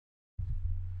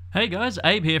Hey guys,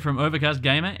 Abe here from Overcast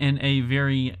Gamer, and a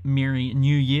very merry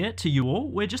new year to you all.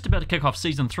 We're just about to kick off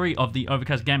Season 3 of the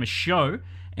Overcast Gamer show,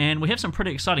 and we have some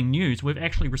pretty exciting news. We've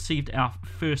actually received our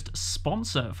first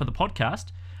sponsor for the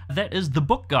podcast. That is The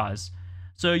Book Guys.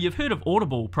 So you've heard of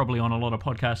Audible probably on a lot of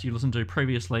podcasts you listened to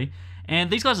previously, and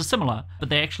these guys are similar, but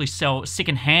they actually sell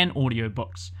second-hand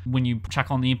audiobooks. When you chuck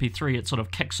on the MP3, it sort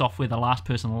of kicks off where the last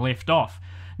person left off.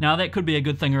 Now, that could be a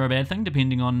good thing or a bad thing,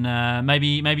 depending on maybe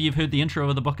you've heard the intro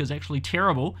of the book is actually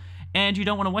terrible, and you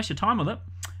don't want to waste your time with it.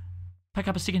 Pick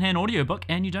up a secondhand audiobook,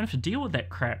 and you don't have to deal with that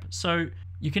crap. So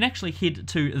you can actually head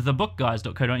to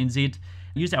thebookguys.co.nz,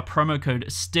 use our promo code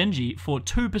STINGY for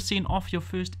 2% off your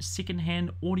first secondhand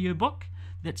audiobook.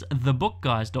 That's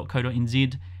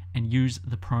thebookguys.co.nz, and use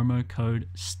the promo code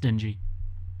STINGY.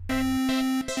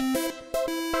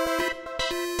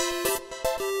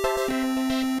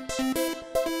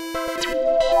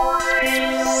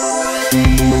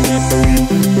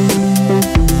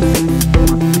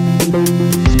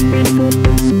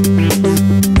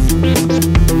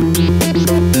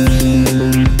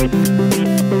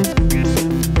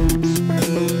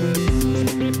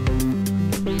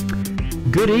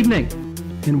 Good evening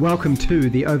and welcome to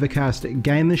the Overcast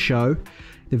Gamer Show,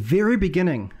 the very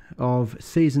beginning of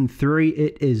Season 3.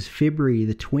 It is February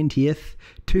the 20th,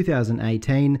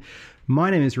 2018. My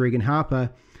name is Reagan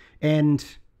Harper, and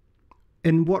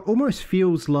in what almost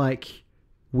feels like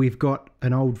we've got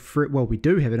an old friend, well, we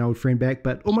do have an old friend back,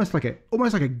 but almost like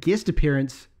a guest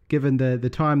appearance given the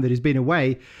time that he's been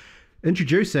away,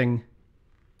 introducing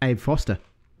Abe Foster.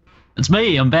 It's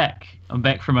me. I'm back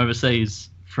from overseas,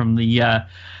 from the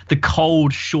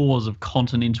cold shores of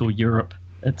continental Europe.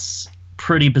 It's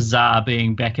pretty bizarre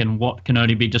being back in what can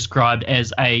only be described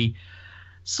as a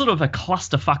sort of a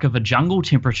clusterfuck of a jungle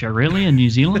temperature, really, in New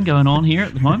Zealand going on here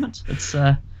at the moment.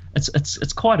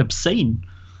 It's quite obscene.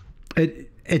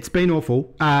 It's been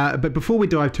awful. But before we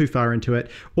dive too far into it,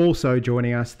 also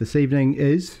joining us this evening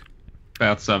is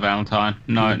Sir Valentine.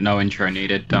 No intro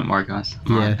needed. Don't worry, guys.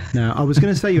 Yeah. No, I was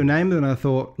going to say your name, and I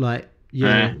thought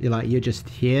you're just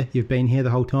here. You've been here the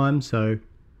whole time, so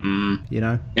you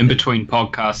know. In between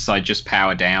podcasts, I just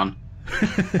power down.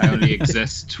 I only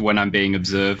exist when I'm being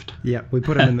observed. Yeah, we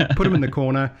put him in the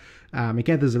corner. He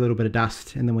gathers a little bit of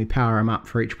dust, and then we power him up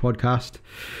for each podcast.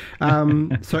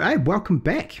 So, Abe, welcome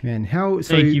back, man.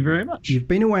 Thank you very much. You've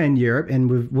been away in Europe,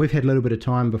 and we've had a little bit of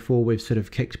time before we've sort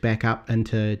of kicked back up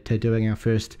into doing our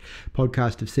first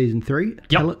podcast of Season 3.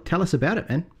 Yep. Tell us about it,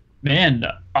 man. Man,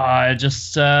 I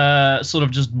just sort of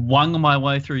just wung my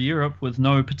way through Europe with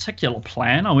no particular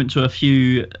plan. I went to a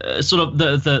few sort of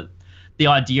the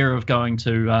idea of going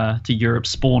to Europe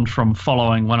spawned from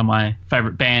following one of my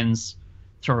favorite bands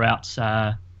throughout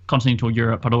continental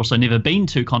Europe. I'd also never been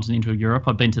to continental Europe.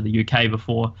 I'd been to the UK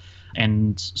before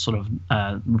and sort of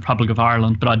Republic of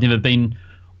Ireland, but I'd never been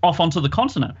off onto the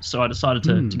continent. So I decided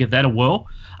to give that a whirl.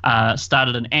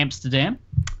 Started in Amsterdam,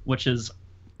 which is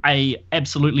a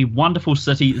absolutely wonderful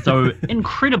city, though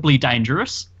incredibly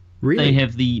dangerous. Really? They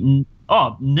have the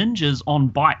ninjas on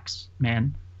bikes,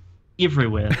 man,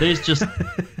 everywhere. There's just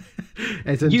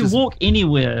walk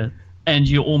anywhere and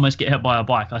you almost get hit by a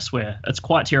bike, I swear. It's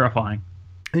quite terrifying.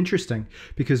 Interesting,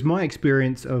 because my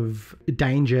experience of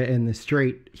danger in the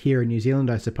street here in New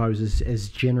Zealand, I suppose, is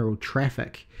general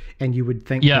traffic. And you would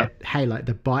think that, hey, like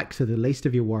the bikes are the least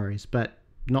of your worries, but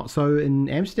not so in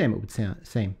Amsterdam, it would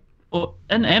seem. Well,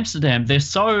 in Amsterdam, they're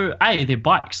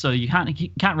bikes, so you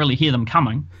can't really hear them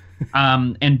coming.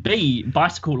 And B,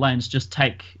 bicycle lanes just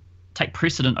take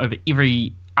precedent over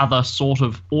every other sort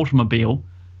of automobile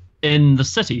in the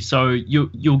city. So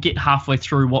you'll get halfway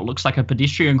through what looks like a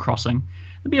pedestrian crossing.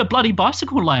 There'll be a bloody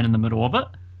bicycle lane in the middle of it.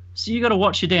 So you got to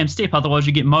watch your damn step, otherwise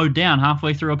you get mowed down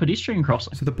halfway through a pedestrian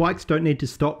crossing. So the bikes don't need to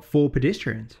stop for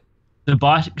pedestrians? The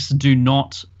bikes do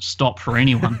not stop for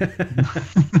anyone.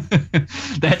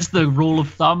 That's the rule of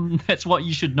thumb. That's what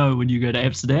you should know when you go to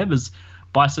Amsterdam is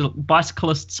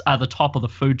bicyclists are the top of the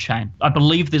food chain. I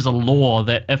believe there's a law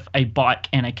that if a bike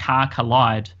and a car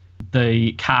collide,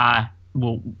 the car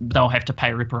they'll have to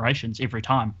pay reparations every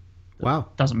time. Wow.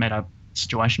 Doesn't matter what the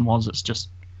situation was. It's just,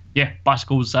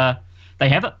 bicycles, they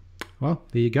have it. Well,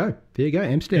 there you go.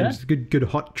 Amsterdam is a good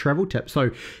hot travel tip. So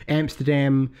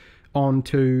Amsterdam on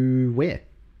to where?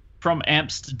 From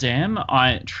Amsterdam,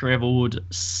 I travelled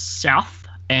south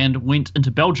and went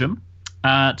into Belgium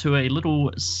to a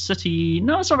little city.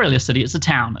 No, it's not really a city. It's a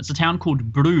town. It's a town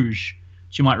called Bruges,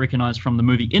 which you might recognise from the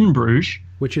movie In Bruges.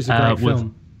 Which is a great film.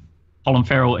 With Colin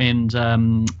Farrell and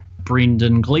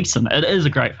Brendan Gleeson. It is a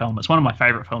great film. It's one of my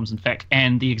favourite films, in fact,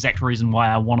 and the exact reason why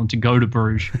I wanted to go to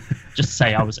Bruges. Just to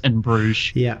say I was in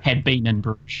Bruges, had been in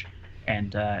Bruges.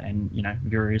 and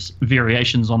various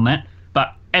variations on that.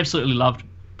 But absolutely loved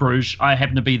Bruges. I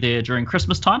happened to be there during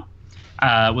Christmas time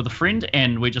with a friend,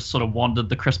 and we just sort of wandered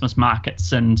the Christmas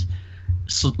markets and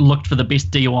looked for the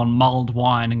best deal on mulled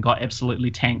wine and got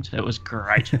absolutely tanked. It was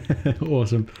great.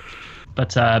 Awesome.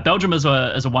 But Belgium is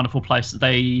a wonderful place.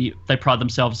 They pride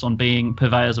themselves on being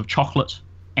purveyors of chocolate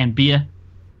and beer.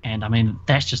 And I mean,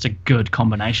 that's just a good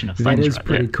combination of things. That is right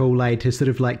pretty there. cool, to sort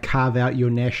of like carve out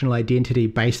your national identity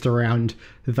based around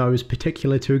those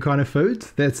particular two kind of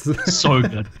foods. That's so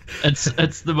good.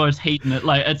 It's the most hedonistic.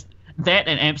 Like, it's that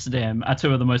and Amsterdam are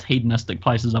two of the most hedonistic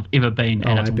places I've ever been,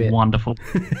 and it's wonderful.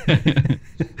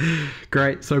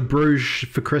 Great. So Bruges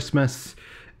for Christmas,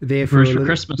 there for Bruges a for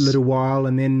Christmas. little while,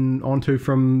 and then on to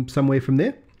from somewhere from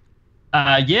there.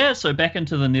 So back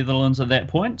into the Netherlands at that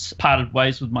point, parted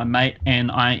ways with my mate, and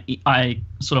I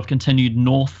sort of continued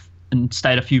north and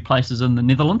stayed a few places in the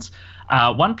Netherlands.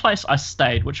 One place I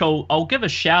stayed, which I'll give a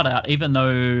shout out, even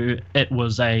though it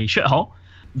was a shithole,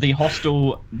 the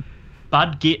hostel,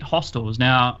 Budget Hostels.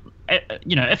 Now,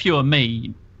 if you were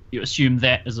me, you assume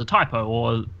that is a typo,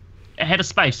 or it had a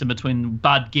space in between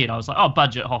Budget. I was like, oh,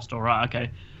 budget hostel, right?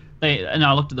 Okay. And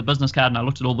I looked at the business card and I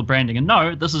looked at all the branding, and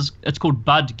no, it's called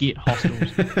Budget Hostels.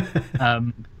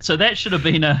 So that should have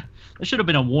been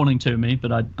a warning to me,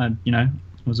 but I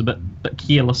was a bit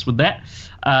careless with that.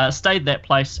 Stayed that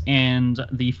place, and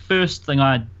the first thing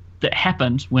that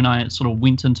happened when I sort of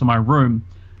went into my room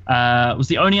was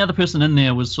the only other person in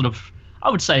there was sort of, I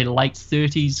would say, late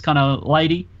 30s kind of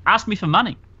lady, asked me for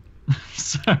money.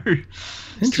 So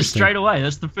just straight away,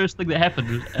 that's the first thing that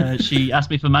happened. She asked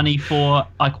me for money for,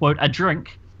 I quote, a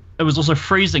drink. It was also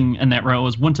freezing in that room. It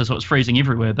was winter, so it was freezing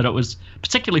everywhere, but it was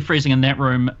particularly freezing in that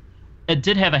room. It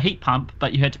did have a heat pump,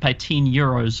 but you had to pay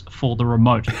 €10 for the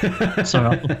remote.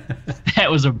 So that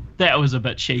was a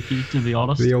bit cheeky, to be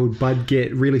honest. The old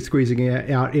Budget really squeezing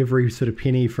out every sort of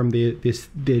penny from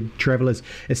their travellers.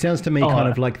 It sounds to me kind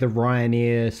of like the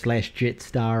Ryanair /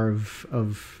 Jetstar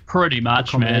of pretty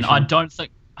much, man.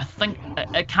 I think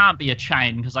it can't be a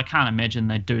chain, because I can't imagine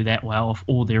they do that well if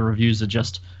all their reviews are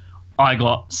just, I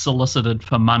got solicited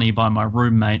for money by my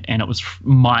roommate and it was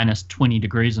minus 20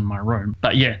 degrees in my room.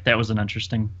 But yeah, that was an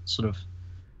interesting sort of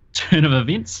turn of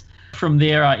events. From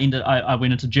there, I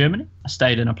went into Germany. I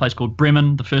stayed in a place called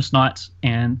Bremen the first night,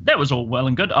 and that was all well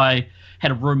and good. I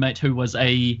had a roommate who was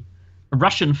a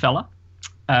Russian fella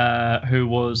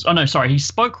he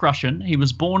spoke Russian. He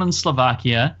was born in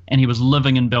Slovakia and he was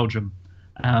living in Belgium.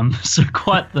 So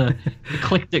quite the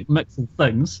eclectic mix of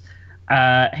things.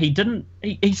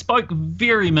 He spoke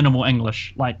very minimal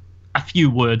English, like a few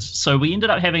words. So we ended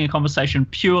up having a conversation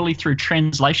purely through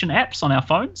translation apps on our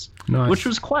phones, which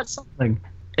was quite something.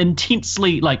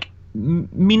 Intensely,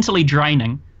 mentally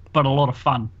draining, but a lot of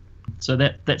fun. So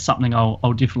that's something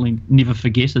I'll definitely never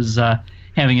forget, is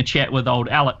having a chat with old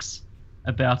Alex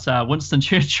about Winston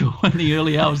Churchill in the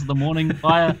early hours of the morning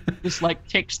via this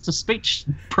text-to-speech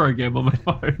program on my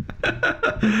phone.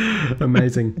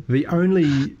 Amazing. The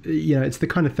only, it's the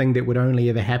kind of thing that would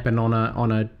only ever happen on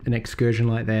an excursion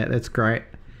like that. That's great.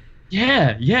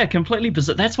 Yeah, completely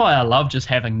bizarre. That's why I love just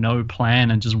having no plan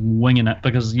and just winging it,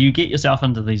 because you get yourself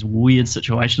into these weird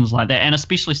situations like that, and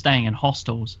especially staying in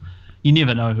hostels, you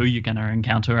never know who you're going to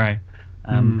encounter,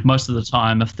 Most of the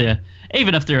time,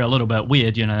 even if they're a little bit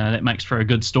weird, that makes for a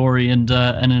good story and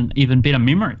an even better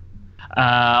memory.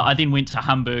 I then went to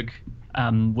Hamburg,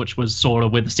 which was sort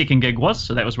of where the second gig was.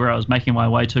 So that was where I was making my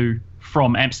way to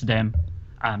from Amsterdam,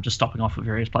 just stopping off at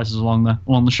various places along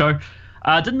the show.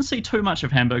 Didn't see too much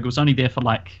of Hamburg. I was only there for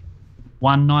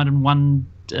one night and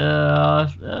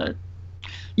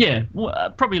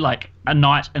probably a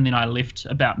night, and then I left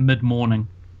about mid-morning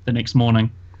the next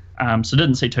morning. So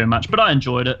didn't see too much, but I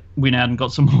enjoyed it. Went out and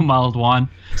got some more mulled wine.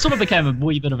 Sort of became a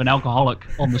wee bit of an alcoholic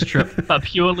on this trip, but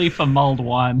purely for mulled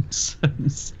wine.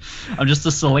 I'm just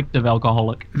a selective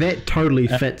alcoholic. That totally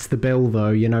fits the bill, though.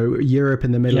 Europe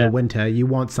in the middle of winter, you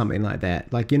want something like that.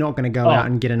 You're not going to go out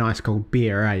and get a nice cold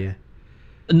beer, are you?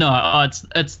 No,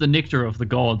 it's the nectar of the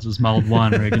gods, is mulled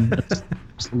wine, Reagan. It's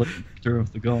the nectar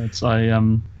of the gods.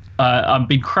 I've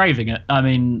been craving it. I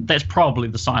mean, that's probably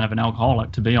the sign of an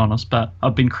alcoholic, to be honest, but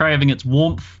I've been craving its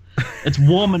warmth, its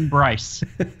warm embrace,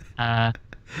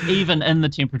 even in the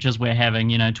temperatures we're having,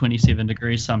 27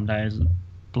 degrees some days.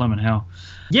 Blimmin' hell.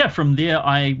 Yeah, from there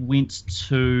I went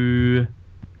to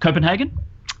Copenhagen.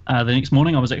 The next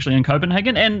morning I was actually in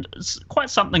Copenhagen, and it's quite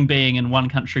something being in one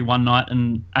country one night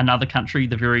and another country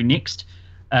the very next.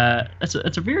 It's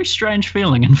a very strange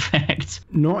feeling, in fact.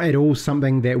 Not at all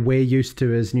something that we're used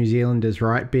to as New Zealanders,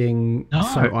 right? Being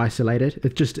so isolated.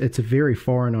 It's a very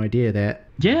foreign idea, that.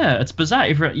 Yeah, it's bizarre.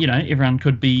 Everyone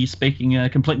could be speaking a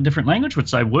completely different language,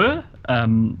 which they were.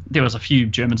 There was a few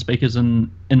German speakers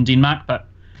in Denmark, but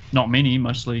not many.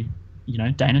 Mostly,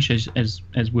 Danish,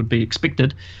 as would be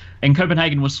expected. And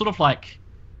Copenhagen was sort of like,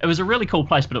 it was a really cool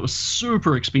place, but it was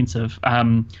super expensive.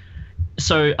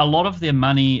 So a lot of their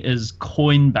money is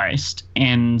coin-based,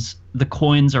 and the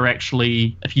coins are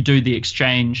actually, if you do the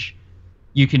exchange,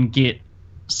 you can get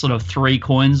sort of 3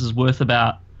 coins is worth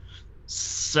about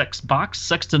 $6,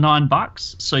 $6 to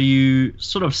 $9. So you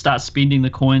sort of start spending the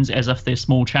coins as if they're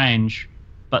small change,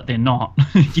 but they're not.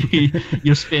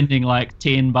 You're spending like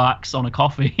 $10 on a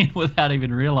coffee without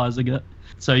even realizing it.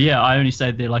 So yeah, I only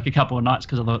stayed there like a couple of nights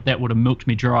because I thought that would have milked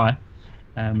me dry.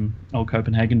 Old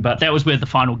Copenhagen, but that was where the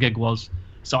final gig was.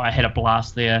 So I had a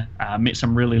blast there. Met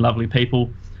some really lovely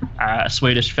people, a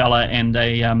Swedish fella and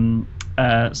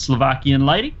a Slovakian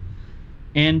lady,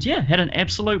 and yeah, had an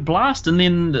absolute blast. And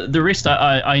then the rest,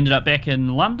 I ended up back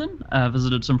in London.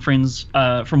 Visited some friends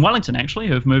from Wellington actually,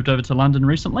 who have moved over to London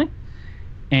recently,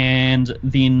 and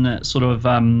then sort of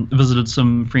visited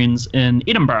some friends in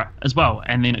Edinburgh as well,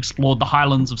 and then explored the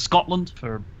Highlands of Scotland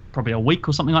for probably a week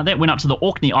or something like that. Went up to the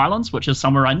Orkney Islands, which is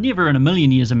somewhere I never in a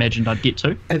million years imagined I'd get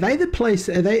to. Are they the place?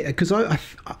 Are they? Because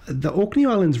the Orkney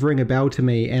Islands ring a bell to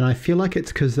me, and I feel like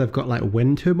it's because they've got like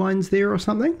wind turbines there or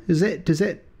something. Does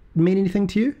that mean anything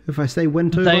to you if I say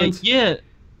wind turbines? They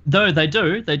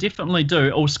do. They definitely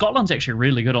do. Oh, Scotland's actually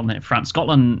really good on that front.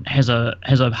 Scotland has a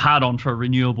hard-on for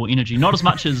renewable energy, not as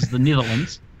much as the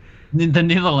Netherlands. The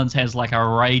Netherlands has like a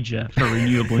rager for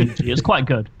renewable energy. It's quite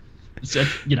good.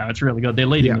 It's really good. They're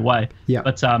leading the way. Yeah.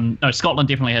 But no, Scotland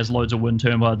definitely has loads of wind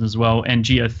turbines as well, and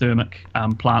geothermic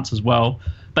plants as well.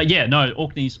 But yeah, no,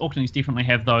 Orkneys definitely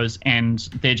have those, and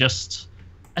they're just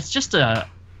it's just a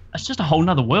whole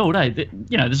nother world, eh?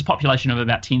 There's a population of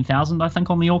about 10,000, I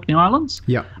think, on the Orkney Islands.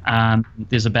 Yeah.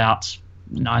 There's about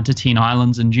 9 to 10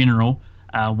 islands in general,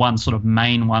 one sort of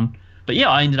main one. But yeah,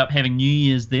 I ended up having New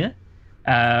Year's there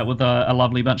with a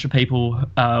lovely bunch of people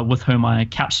with whom I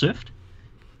couch surfed.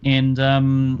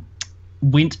 And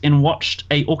went and watched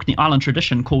a Orkney Island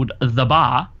tradition called The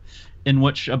Bar, in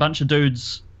which a bunch of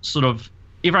dudes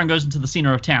everyone goes into the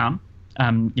centre of town,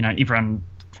 everyone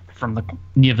from the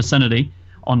near vicinity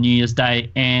on New Year's Day,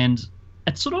 and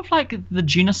it's sort of like the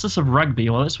genesis of rugby,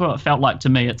 or that's what it felt like to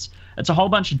me. It's a whole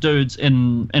bunch of dudes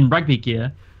in rugby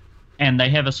gear, and they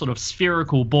have a sort of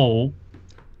spherical ball,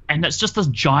 and it's just this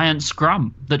giant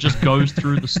scrum that just goes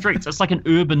through the streets. It's like an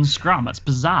urban scrum. It's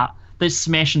bizarre. They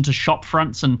smash into shop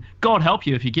fronts, and God help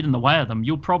you if you get in the way of them.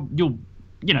 You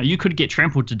could get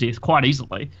trampled to death quite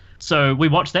easily. So we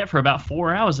watched that for about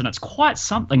 4 hours, and it's quite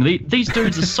something. These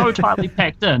dudes are so tightly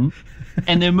packed in,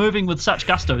 and they're moving with such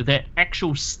gusto that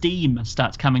actual steam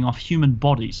starts coming off human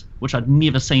bodies, which I'd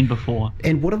never seen before.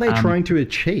 And what are they trying to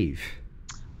achieve?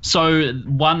 So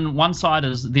one side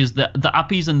is there's the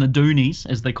uppies and the doonies,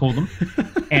 as they call them,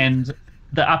 and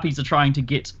the uppies are trying to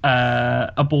get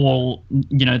a ball,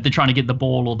 they're trying to get the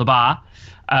ball or the bar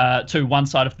to one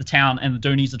side of the town, and the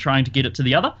doonies are trying to get it to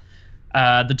the other.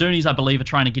 The doonies, I believe, are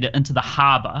trying to get it into the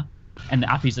harbour, and the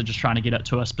uppies are just trying to get it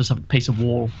to a specific piece of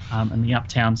wall in the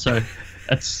uptown. So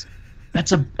it's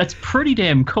pretty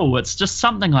damn cool. It's just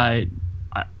something I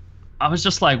was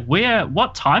just like,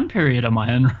 what time period am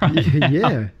I in right now?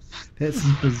 Yeah, that's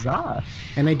bizarre.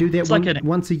 And they do that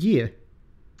once a year.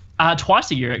 Twice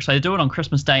a year, actually. They do it on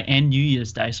Christmas Day and New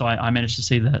Year's Day, so I managed to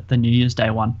see the New Year's Day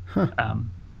one. Huh.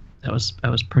 That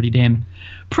was pretty damn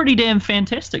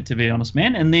fantastic, to be honest,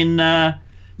 man. And then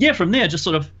from there, just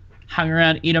sort of hung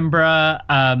around Edinburgh.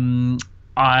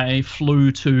 I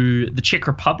flew to the Czech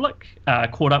Republic,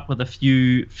 caught up with a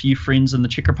few friends in the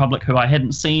Czech Republic who I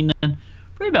hadn't seen in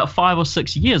probably about 5 or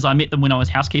 6 years. I met them when I was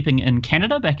housekeeping in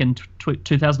Canada back in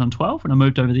 2012, when I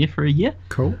moved over there for a year.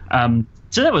 Cool.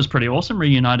 So that was pretty awesome,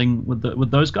 reuniting with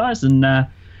those guys. And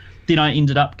then I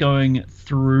ended up going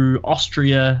through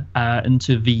Austria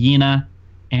into Vienna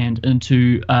and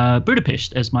into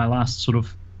Budapest as my last sort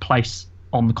of place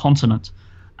on the continent.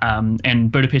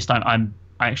 And Budapest, I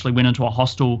actually went into a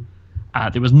hostel.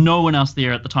 There was no one else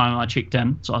there at the time I checked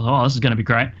in, so I thought, this is going to be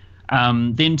great.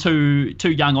 Then two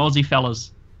young Aussie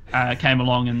fellas came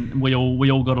along, and we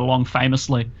all got along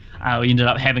famously. We ended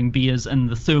up having beers in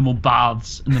the thermal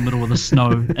baths in the middle of the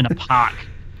snow in a park.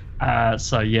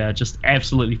 So yeah, just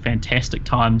absolutely fantastic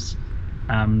times.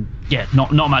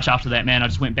 Not much after that, man. I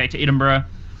just went back to Edinburgh,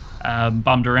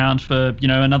 Bummed around for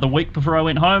another week before I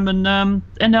went home, and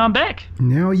now I'm back.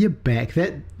 Now you're back.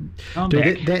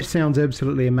 That sounds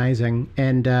absolutely amazing,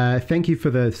 and thank you for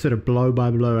the sort of blow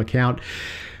by blow account.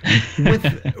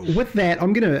 With that,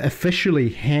 I'm going to officially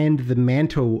hand the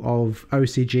mantle of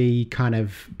OCG kind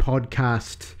of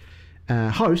podcast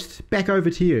host back over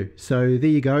to you. So there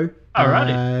you go.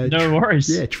 Alrighty, no worries.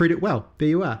 Yeah, treat it well. There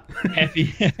you are. happy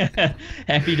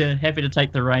to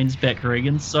take the reins back,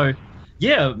 Reagan. So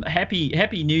yeah,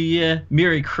 happy New Year,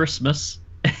 Merry Christmas,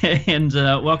 and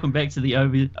welcome back to the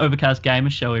Overcast Gamer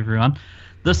Show, everyone.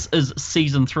 This is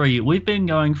season 3. We've been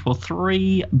going for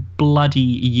 3 bloody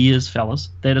years, fellas.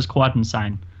 That is quite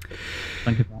insane.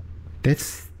 Think about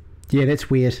it. That's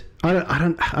weird. I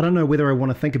don't know whether I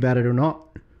want to think about it or not.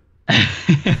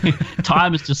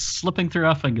 Time is just slipping through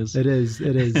our fingers. It is,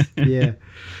 yeah.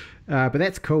 But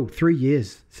that's cool. 3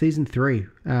 years, season 3.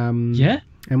 Yeah.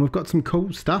 And we've got some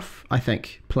cool stuff, I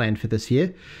think, planned for this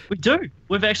year. We do.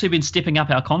 We've actually been stepping up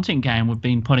our content game. We've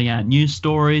been putting out news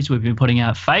stories. We've been putting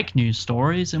out fake news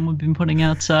stories, and we've been putting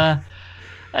out,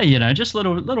 just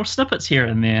little snippets here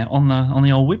and there on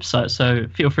the old website. So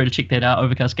feel free to check that out,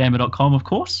 overcastgamer.com, of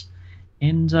course.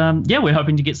 And we're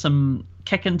hoping to get some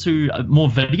kick into more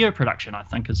video production, I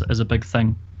think, is a big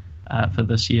thing for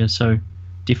this year. So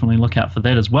definitely look out for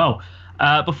that as well.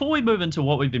 Before we move into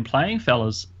what we've been playing,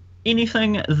 fellas,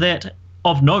 anything that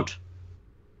of note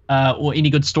or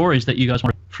any good stories that you guys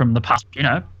want from the past,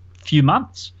 few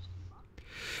months?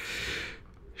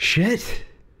 Shit.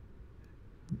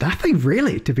 Nothing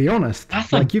really, to be honest.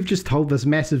 Nothing. Like, you've just told this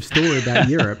massive story about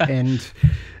Europe, and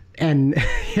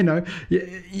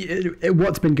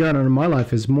what's been going on in my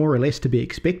life is more or less to be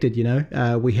expected.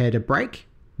 We had a break,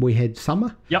 we had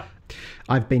summer. Yep.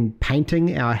 I've been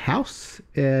painting our house,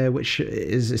 which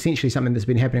is essentially something that's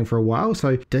been happening for a while.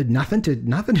 So did nothing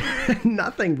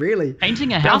really.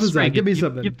 Painting a house, Reagan, give me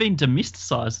something. You've been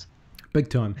domesticized. Big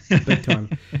time.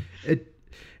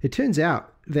 It turns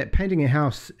out that painting a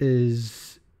house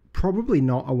is probably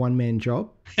not a one-man job,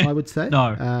 I would say.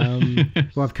 No.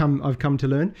 Well, I've come to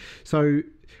learn. So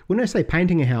when I say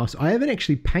painting a house, I haven't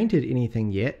actually painted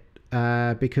anything yet,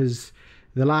 because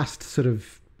the last sort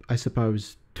of, I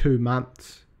suppose, 2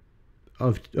 months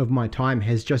of my time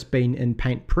has just been in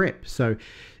paint prep. So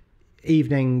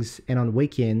evenings and on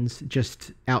weekends,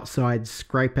 just outside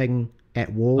scraping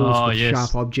at walls with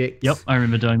sharp objects. Yep, I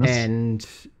remember doing this.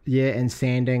 And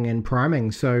sanding and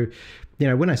priming. So,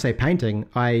 when I say painting,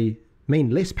 I mean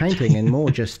less painting and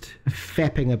more just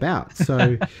fapping about.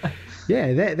 So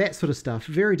yeah, that sort of stuff.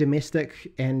 Very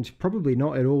domestic, and probably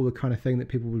not at all the kind of thing that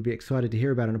people would be excited to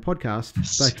hear about in a podcast.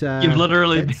 But you've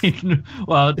literally been,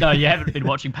 well, no, you haven't been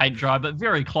watching paint dry, but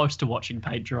very close to watching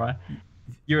paint dry.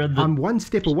 I'm one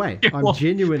step away. I'm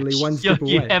genuinely one step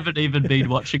away. You haven't even been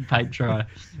watching paint dry.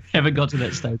 Haven't got to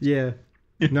that stage. Yeah.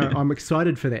 No, I'm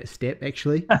excited for that step,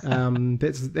 actually.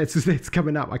 That's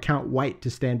coming up. I can't wait to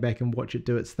stand back and watch it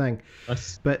do its thing.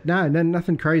 Yes. But no,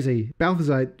 nothing crazy.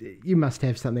 Balthazar, you must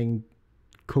have something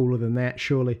cooler than that,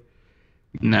 surely.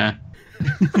 Nah.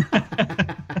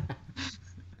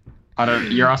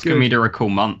 You're asking me to recall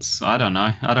months. I don't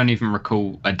know. I don't even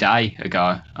recall a day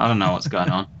ago. I don't know what's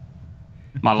going on.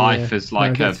 My life is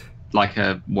like a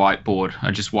whiteboard.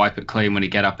 I just wipe it clean when I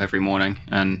get up every morning,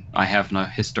 and I have no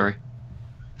history.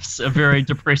 It's a very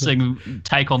depressing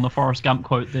take on the Forrest Gump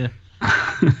quote there.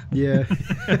 Yeah.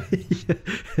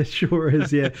 It sure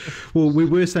is, yeah. Well, we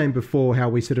were saying before how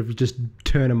we sort of just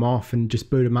turn them off and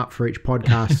just boot them up for each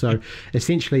podcast. So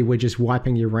essentially we're just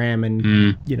wiping your RAM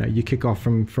and, you kick off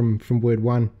from word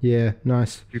 1. Yeah,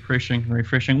 nice.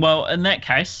 Refreshing. Well, in that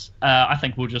case, I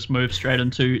think we'll just move straight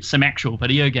into some actual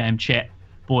video game chat.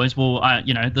 Boys, well,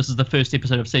 this is the first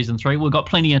episode of season 3. We've got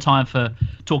plenty of time for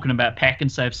talking about pack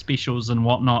and save specials and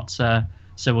whatnot.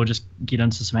 So we'll just get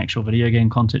into some actual video game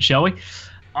content, shall we?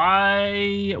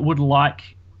 I would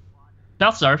like,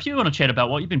 Balthazar, if you want to chat about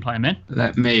what you've been playing, man.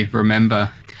 Let me remember.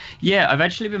 Yeah, I've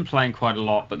actually been playing quite a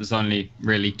lot, but there's only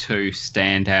really 2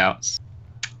 standouts.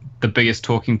 The biggest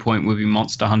talking point would be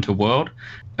Monster Hunter World.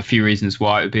 A few reasons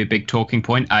why it would be a big talking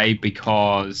point. A,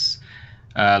 because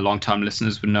long-time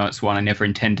listeners would know it's one I never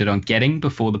intended on getting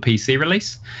before the PC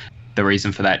release. The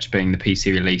reason for that being the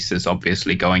PC release is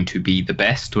obviously going to be the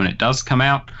best when it does come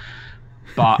out.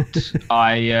 But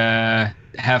I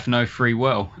have no free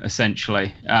will,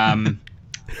 essentially.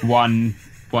 One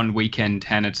weekend,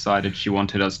 Hannah decided she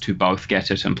wanted us to both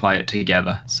get it and play it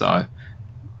together. So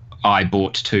I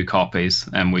bought 2 copies,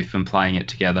 and we've been playing it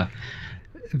together.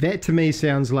 That to me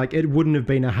sounds like it wouldn't have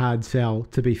been a hard sell,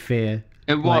 to be fair.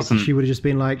 It wasn't. She would have just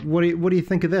been like, what do you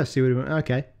think of this? He would have been,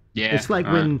 okay. Yeah. It's like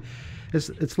when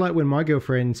It's like when my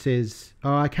girlfriend says,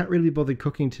 "Oh, I can't really bother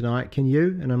cooking tonight. Can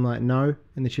you?" And I'm like, "No."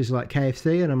 And then she's like,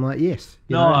 "KFC," and I'm like, "Yes."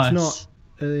 Nice. It's not.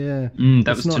 That it's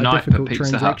was not tonight a difficult for Pizza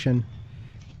Hut. transaction.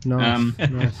 Nice.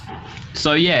 Nice.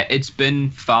 So yeah, it's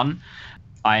been fun.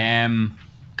 I am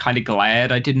kind of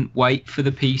glad I didn't wait for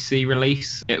the PC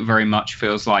release. It very much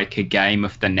feels like a game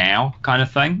of the now kind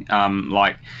of thing.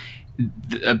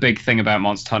 A big thing about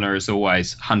Monster Hunter is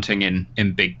always hunting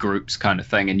in big groups kind of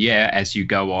thing. And yeah, as you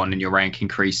go on and your rank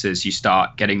increases, you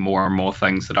start getting more and more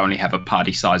things that only have a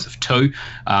party size of 2,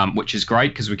 which is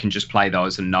great because we can just play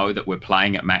those and know that we're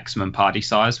playing at maximum party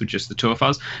size with just the 2 of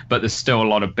us. But there's still a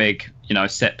lot of big,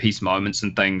 set piece moments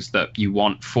and things that you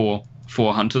want 4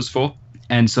 hunters for.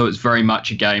 And so it's very much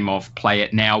a game of play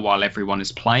it now while everyone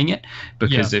is playing it,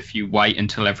 because if you wait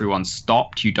until everyone's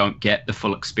stopped, you don't get the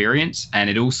full experience. And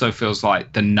it also feels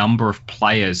like the number of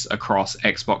players across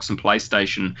Xbox and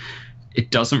PlayStation, it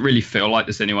doesn't really feel like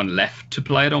there's anyone left to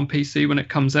play it on PC when it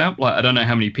comes out. Like, I don't know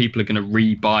how many people are going to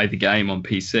re-buy the game on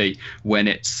PC when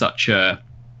it's such a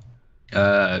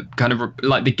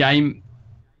like the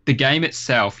game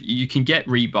itself. You can get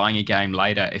rebuying a game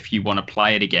later if you want to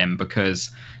play it again because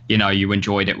you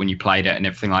enjoyed it when you played it and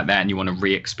everything like that, and you want to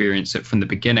re-experience it from the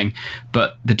beginning.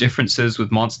 But the difference is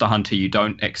with Monster Hunter, you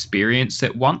don't experience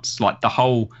it once. Like, the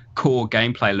whole core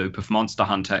gameplay loop of Monster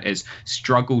Hunter is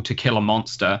struggle to kill a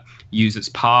monster, use its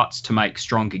parts to make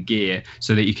stronger gear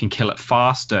so that you can kill it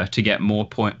faster to get more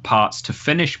parts to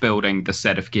finish building the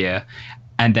set of gear,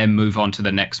 and then move on to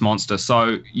the next monster.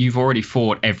 So you've already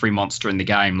fought every monster in the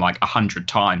game like 100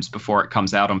 times before it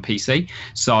comes out on PC.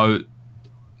 So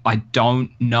I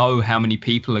don't know how many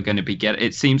people are going to be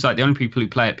it seems like the only people who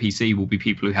play at PC will be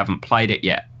people who haven't played it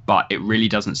yet, but it really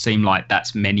doesn't seem like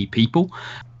that's many people.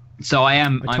 So I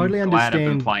totally glad I've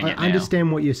been playing it now. I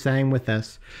understand what you're saying with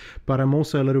this, but I'm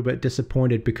also a little bit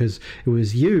disappointed because it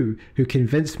was you who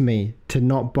convinced me to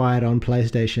not buy it on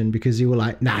PlayStation because you were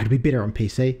like, "Nah, it'd be better on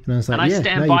PC." And I was like, "Yeah,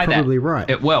 no, you're probably right.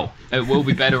 It will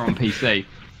be better on PC."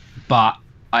 But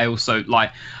I also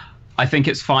I think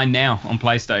it's fine now on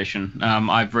PlayStation.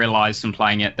 I've realized from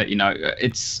playing it that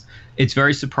it's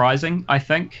very surprising, I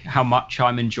think, how much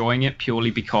I'm enjoying it,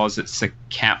 purely because it's a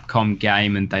Capcom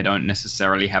game and they don't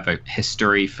necessarily have a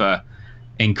history for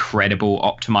incredible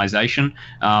optimization.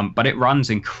 But it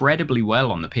runs incredibly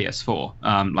well on the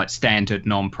PS4, like standard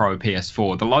non-pro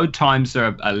PS4. The load times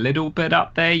are a little bit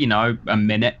up there, a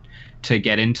minute to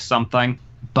get into something,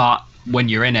 but when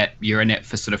you're in it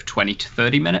for sort of 20 to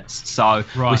 30 minutes. So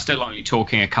we're still only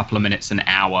talking a couple of minutes, an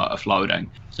hour of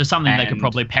loading. So something they could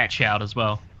probably patch out as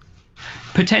well.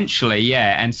 Potentially,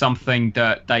 yeah, and something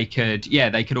that they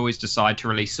could always decide to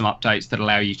release some updates that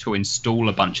allow you to install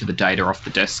a bunch of the data off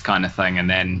the disk kind of thing, and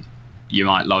then you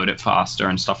might load it faster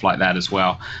and stuff like that as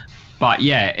well. But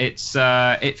yeah,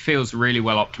 it feels really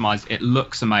well optimized. It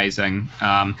looks amazing.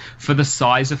 For the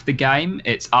size of the game,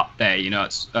 it's up there.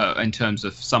 It's in terms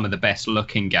of some of the best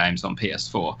looking games on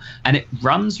PS4, and it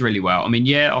runs really well. I mean,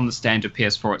 yeah, on the standard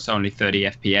PS4, it's only 30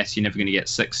 FPS. You're never going to get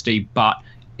 60, but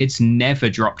it's never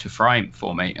dropped a frame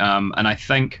for me. And I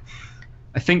think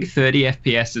 30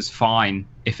 FPS is fine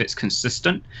if it's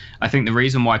consistent. I think the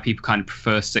reason why people kind of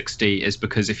prefer 60 is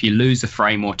because if you lose a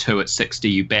frame or two at 60,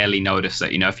 you barely notice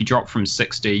it. If you drop from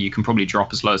 60, you can probably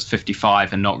drop as low as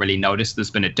 55 and not really notice there's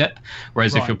been a dip.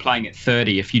 Whereas if you're playing at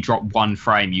 30, if you drop one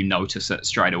frame, you notice it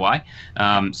straight away.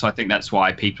 So I think that's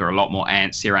why people are a lot more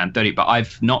antsy around 30. But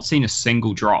I've not seen a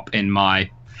single drop in my,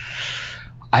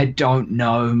 I don't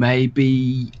know,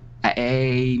 maybe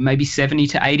 70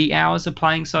 to 80 hours of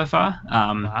playing so far.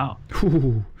 Wow.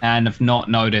 And I've not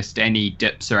noticed any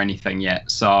dips or anything yet.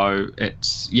 So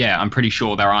I'm pretty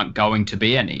sure there aren't going to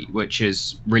be any, which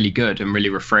is really good and really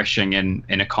refreshing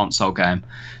in a console game.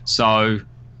 So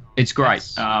it's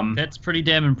great. That's pretty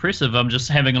damn impressive. I'm just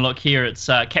having a look here. It's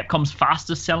Capcom's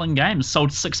fastest selling game. It's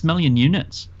sold 6 million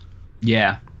units.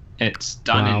 Yeah, it's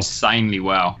done insanely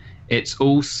well. It's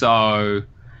also...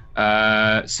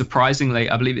 surprisingly,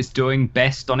 I believe it's doing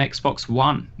best on Xbox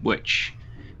One, which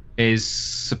is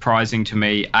surprising to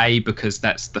me, because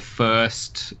that's the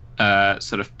first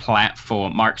sort of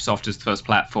platform. Microsoft is the first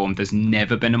platform there's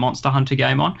never been a Monster Hunter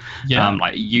game on.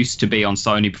 Like it used to be on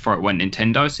Sony before it went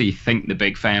Nintendo, so you think the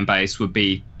big fan base would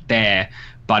be there,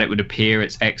 but it would appear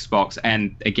it's Xbox.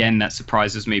 And again, that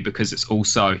surprises me because it's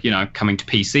also, coming to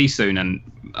PC soon, and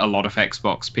a lot of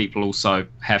Xbox people also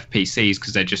have PCs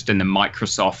because they're just in the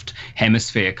Microsoft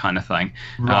hemisphere kind of thing.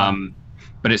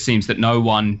 But it seems that no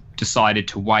one decided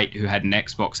to wait who had an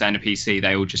Xbox and a PC.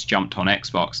 They all just jumped on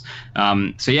Xbox.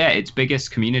 So yeah, its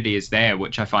biggest community is there,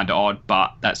 which I find odd,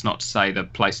 but that's not to say the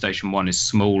PlayStation 1 is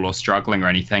small or struggling or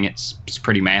anything. It's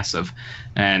pretty massive.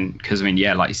 And because, I mean,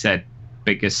 yeah, like you said,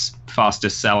 biggest,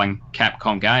 fastest selling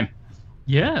Capcom game.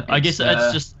 Yeah, I guess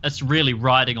it's really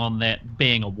riding on that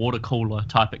being a water cooler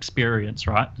type experience,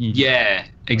 right? Yeah,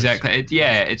 exactly.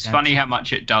 It's funny how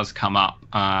much it does come up.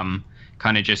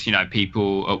 Kind of just,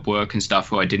 people at work and stuff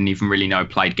who I didn't even really know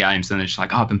played games, and they're just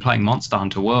like, oh, I've been playing Monster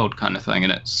Hunter World kind of thing.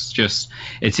 And it's just,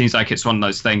 it seems like it's one of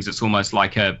those things. It's almost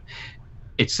like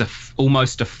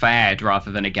almost a fad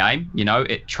rather than a game.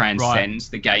 It transcends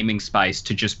the gaming space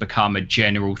to just become a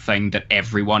general thing that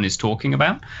everyone is talking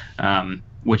about,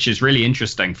 which is really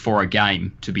interesting for a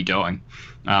game to be doing,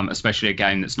 especially a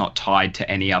game that's not tied to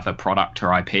any other product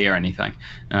or IP or anything.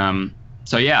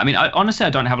 So yeah, I mean, honestly,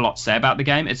 I don't have a lot to say about the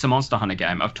game. It's a Monster Hunter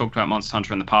game. I've talked about Monster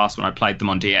Hunter in the past when I played them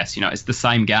on DS. It's the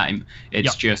same game.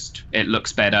 It's just, it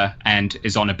looks better and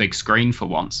is on a big screen for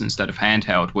once instead of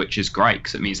handheld, which is great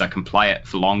because it means I can play it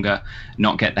for longer,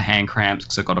 not get the hand cramps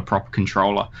because I've got a proper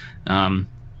controller.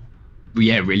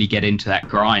 Really get into that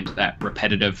grind, that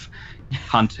repetitive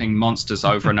hunting monsters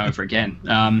over and over again.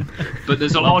 But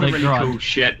there's a lot of really cool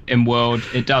shit in World.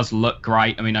 It does look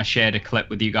great. I mean, I shared a clip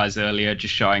with you guys earlier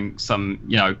just showing some,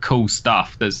 cool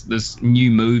stuff. There's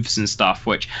new moves and stuff,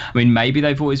 which, I mean, maybe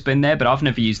they've always been there, but I've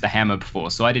never used the hammer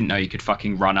before, so I didn't know you could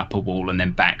fucking run up a wall and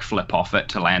then backflip off it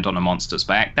to land on a monster's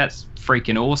back. That's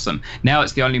freaking awesome. Now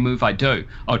it's the only move I do.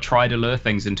 I'll try to lure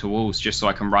things into walls just so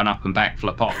I can run up and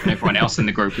backflip off, and everyone else in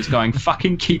the group is going,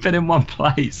 fucking keep it in one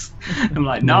place. I'm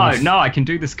like, no, I can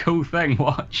do this cool thing,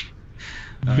 watch.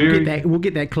 We'll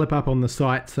get that clip up on the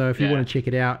site, so if you want to check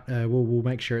it out, we'll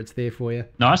make sure it's there for you.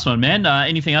 Nice one, man.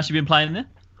 Anything else you've been playing there?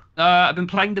 I've been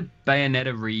playing the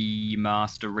Bayonetta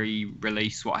remaster,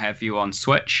 re-release, what have you, on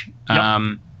Switch.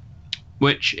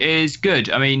 Which is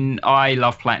good. I mean, I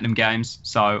love Platinum games,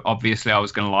 so obviously I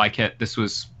was going to like it. This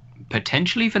was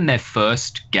potentially even their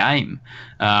first game.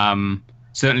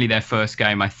 Certainly their first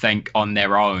game, I think, on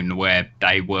their own, where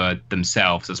they were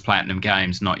themselves as Platinum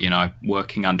Games, not,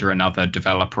 working under another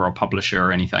developer or publisher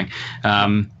or anything.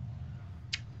 And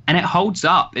it holds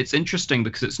up. It's interesting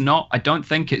because it's not, I don't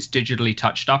think it's digitally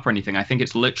touched up or anything. I think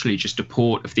it's literally just a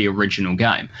port of the original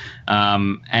game.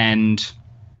 And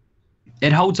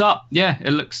it holds up. Yeah,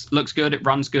 it looks good. It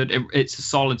runs good. It's a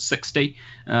solid 60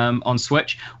 on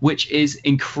Switch, which is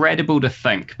incredible to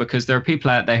think, because there are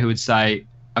people out there who would say,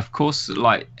 of course,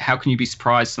 like, how can you be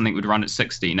surprised something would run at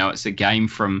 60? It's a game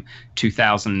from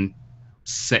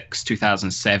 2006,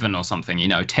 2007 or something,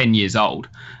 10 years old,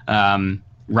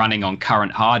 running on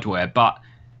current hardware. But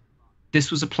this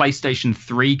was a PlayStation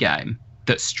 3 game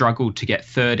that struggled to get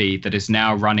 30 that is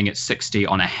now running at 60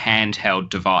 on a handheld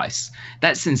device.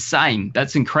 That's insane.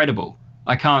 That's incredible.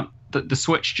 The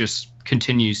Switch just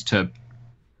continues to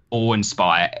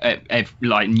awe-inspire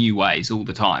like new ways all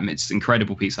the time. It's an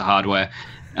incredible piece of hardware.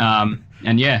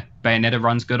 And yeah, Bayonetta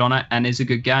runs good on it and is a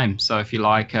good game. So if you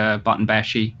like button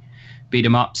bashy beat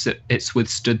 'em ups, it's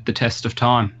withstood the test of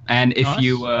time. And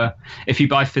if you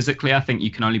buy physically, I think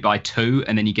you can only buy 2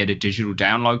 and then you get a digital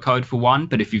download code for 1.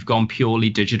 But if you've gone purely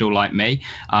digital like me,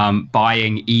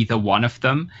 buying either one of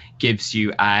them gives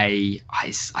you I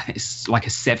think it's like a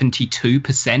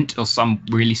 72% or some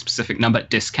really specific number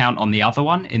discount on the other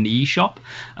one in the eShop.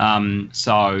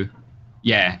 So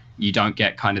yeah, you don't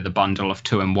get kind of the bundle of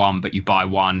 2 in 1, but you buy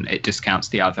one, it discounts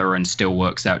the other and still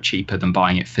works out cheaper than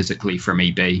buying it physically from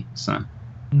EB. So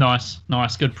nice,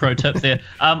 good pro tip there.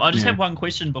 I just have one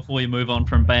question before you move on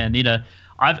from Bayonetta.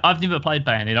 I've never played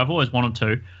Bayonetta. I've always wanted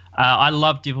to. I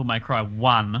love Devil May Cry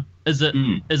 1. Is it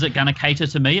going to cater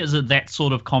to me? Is it that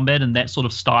sort of combat and that sort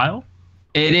of style?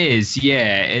 It is,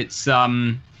 yeah.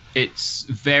 It's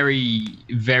very,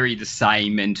 very the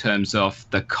same in terms of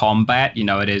the combat.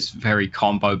 It is very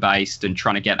combo based and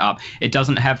trying to get up. It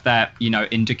doesn't have that,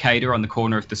 indicator on the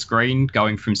corner of the screen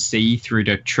going from C through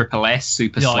to triple S,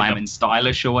 super slam and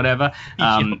stylish or whatever.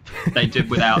 They did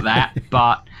without that,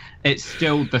 but it's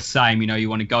still the same. You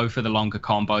want to go for the longer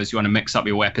combos. You want to mix up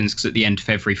your weapons because at the end of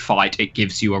every fight, it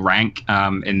gives you a rank.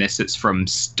 In this, it's from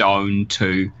stone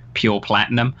to pure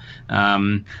platinum,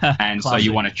 and so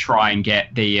you want to try and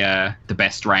get the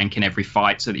best rank in every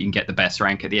fight so that you can get the best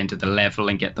rank at the end of the level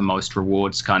and get the most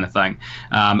rewards, kind of thing.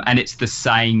 And it's the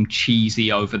same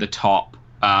cheesy, over the top,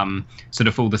 sort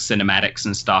of all the cinematics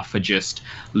and stuff are just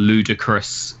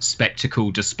ludicrous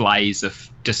spectacle displays of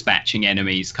dispatching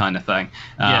enemies, kind of thing.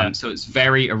 So it's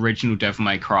very original Devil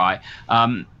May Cry.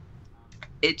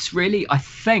 It's really, I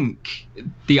think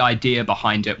the idea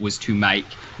behind it was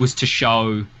to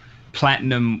show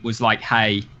Platinum was like,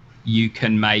 hey, you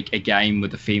can make a game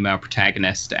with a female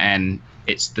protagonist and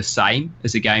it's the same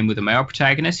as a game with a male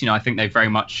protagonist. I think they very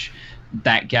much,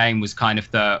 that game was kind of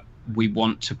we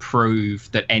want to prove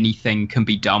that anything can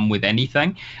be done with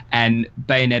anything. And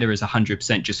Bayonetta is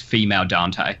 100% just female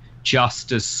Dante,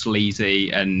 just as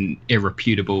sleazy and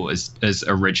irreputable as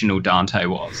original Dante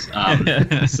was.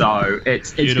 So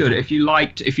it's good. If you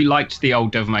liked the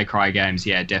old Devil May Cry games,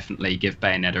 yeah, definitely give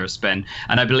Bayonetta a spin.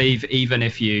 And I believe even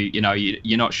if you're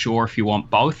not sure if you want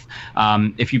both,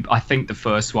 I think the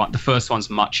first one's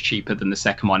much cheaper than the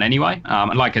second one anyway.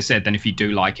 And like I said, then if you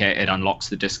do like it, it unlocks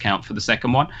the discount for the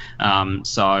second one.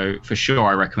 So for sure,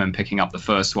 I recommend picking up the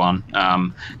first one.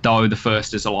 Though the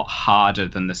first is a lot harder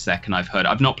than the second, I've heard.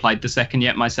 I've not played the second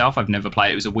yet myself. I've never played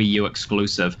it. It was a Wii U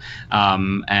exclusive,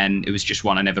 and it was just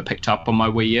one I never picked up on my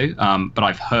Wii U. But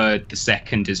I've heard the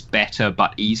second is better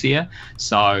but easier.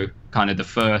 So kind of the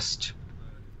first,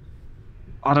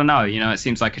 I don't know, it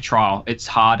seems like a trial. It's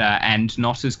harder and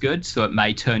not as good, so it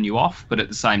may turn you off, but at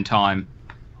the same time,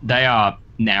 they are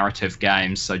narrative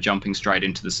games, so jumping straight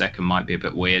into the second might be a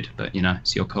bit weird, but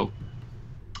it's your call.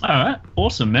 All right,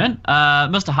 awesome, man.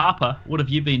 Mr. Harper, what have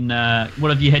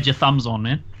you had your thumbs on,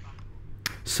 man?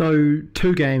 So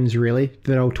 2 games really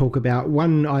that I'll talk about.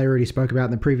 One I already spoke about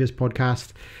in the previous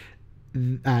podcast,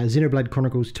 Xenoblade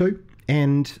Chronicles 2,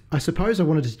 and I suppose I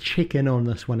wanted to check in on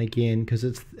this one again because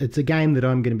it's a game that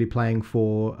I'm going to be playing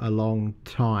for a long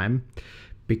time,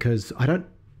 because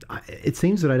it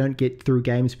seems that I don't get through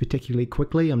games particularly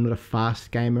quickly. I'm not a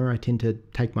fast gamer. I tend to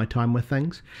take my time with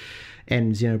things.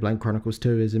 And Xenoblade Chronicles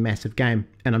 2 is a massive game,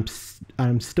 and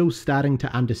I'm still starting to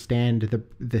understand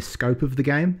the scope of the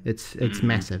game. It's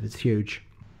massive. It's huge.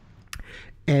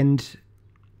 And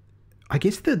I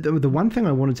guess the one thing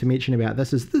I wanted to mention about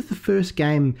this is the first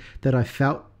game that I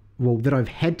felt, that I've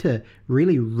had to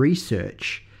really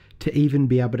research to even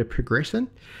be able to progress in.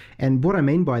 And what I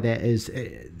mean by that is,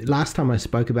 last time I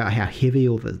spoke about how heavy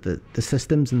all the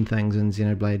systems and things in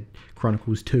Xenoblade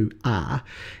Chronicles 2 are.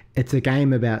 It's a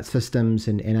game about systems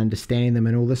and understanding them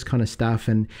and all this kind of stuff.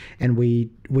 And we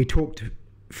talked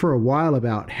for a while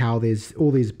about how there's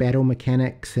all these battle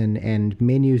mechanics and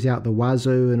menus out the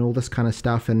wazoo and all this kind of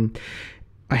stuff. And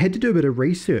I had to do a bit of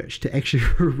research to actually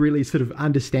really sort of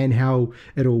understand how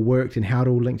it all worked and how it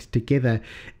all linked together,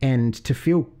 and to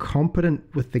feel competent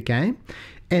with the game.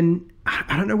 And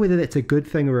I don't know whether that's a good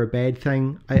thing or a bad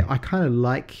thing. I kind of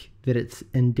like that it's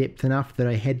in-depth enough that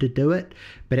I had to do it,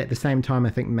 but at the same time,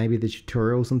 I think maybe the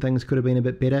tutorials and things could have been a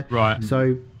bit better. Right.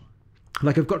 So,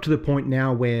 like, I've got to the point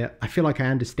now where I feel like I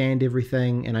understand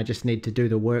everything, and I just need to do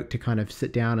the work to kind of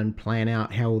sit down and plan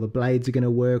out how all the blades are going to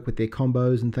work with their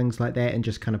combos and things like that, and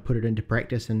just kind of put it into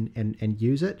practice and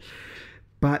use it.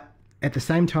 But at the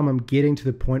same time, I'm getting to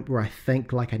the point where I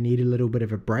think like I need a little bit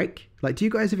of a break. Like, do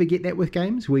you guys ever get that with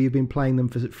games where you've been playing them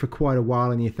for quite a while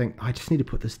and you think, I just need to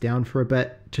put this down for a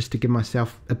bit just to give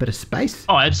myself a bit of space?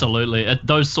 Oh, absolutely.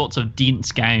 Those sorts of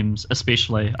dense games,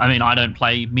 especially. I mean, I don't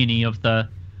play many of the,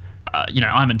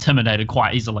 I'm intimidated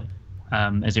quite easily,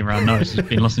 as everyone knows who's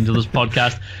been listening to this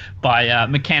podcast, by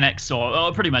mechanics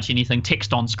or pretty much anything.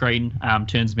 Text on screen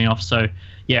turns me off. So,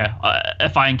 yeah,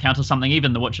 if I encounter something,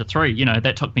 even The Witcher 3,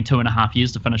 that took me 2.5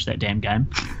 years to finish that damn game.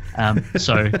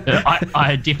 So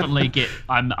I definitely get.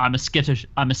 I'm a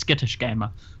skittish gamer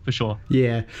for sure.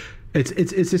 Yeah, it's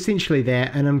essentially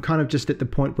that, and I'm kind of just at the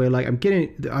point where like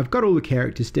I've got all the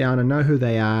characters down. I know who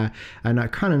they are, and I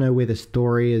kind of know where the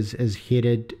story is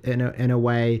headed in a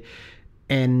way.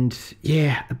 And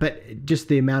yeah, but just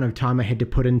the amount of time I had to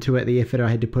put into it, the effort I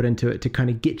had to put into it to kind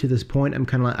of get to this point, I'm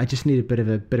kind of like, I just need a bit of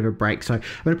a break. So I'm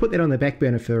going to put that on the back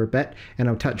burner for a bit, and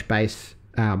I'll touch base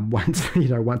once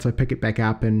I pick it back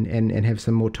up and have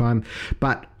some more time.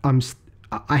 But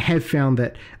I have found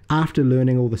that after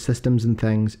learning all the systems and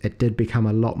things, it did become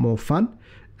a lot more fun.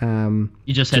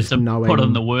 You just had to put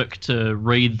in the work to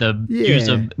read the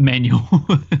user manual.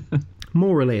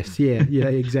 More or less, yeah,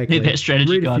 exactly. That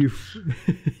strategy guide.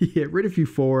 Read a few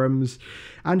forums,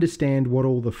 understand what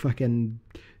all the fucking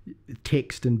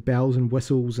text and bells and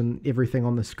whistles and everything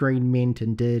on the screen meant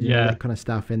and did, and all that kind of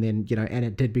stuff. And then, and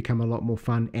it did become a lot more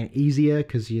fun and easier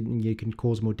because you can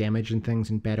cause more damage and things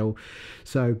in battle.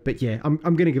 So, but yeah, I'm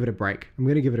going to give it a break. I'm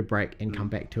going to give it a break and come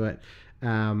back to it.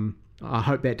 I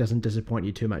hope that doesn't disappoint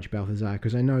you too much, Balthazar,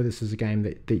 because I know this is a game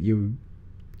that you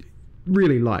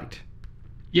really liked.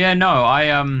 Yeah, no, I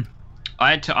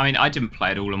didn't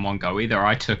play it all in one go either.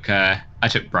 I took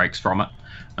breaks from it.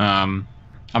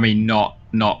 I mean, not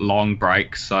long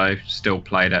breaks. I still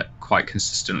played it quite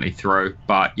consistently through.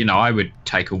 But I would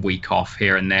take a week off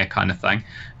here and there, kind of thing.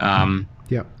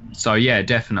 Yeah. So yeah,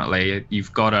 definitely,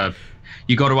 you've got to.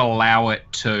 you got to allow it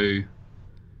to.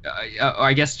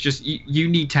 I guess just you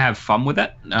need to have fun with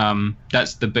it.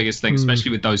 That's the biggest thing,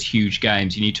 especially with those huge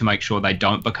games. You need to make sure they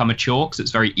don't become a chore, because it's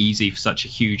very easy for such a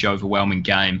huge, overwhelming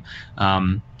game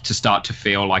to start to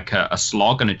feel like a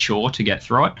slog and a chore to get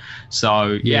through it.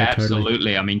 So yeah, absolutely.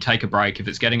 Totally. I mean, take a break. If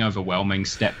it's getting overwhelming,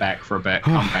 step back for a bit,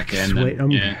 come back in. Sweet.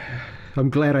 I'm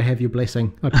glad I have your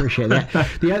blessing. I appreciate that.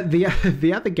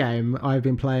 The other game I've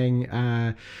been playing,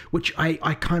 which I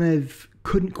kind of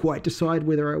couldn't quite decide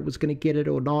whether I was going to get it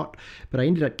or not, but I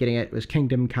ended up getting it, was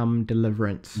Kingdom Come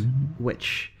Deliverance,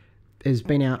 which has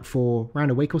been out for around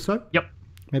a week or so. Yep.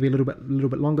 Maybe a little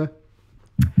bit longer.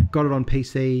 Got it on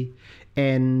PC,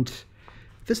 and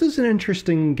this is an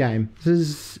interesting game. This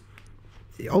is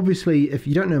obviously, if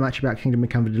you don't know much about Kingdom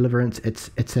Come Deliverance,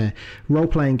 it's a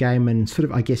role-playing game and sort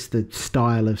of, I guess, the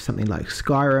style of something like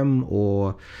Skyrim,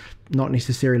 or not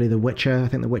necessarily The Witcher. I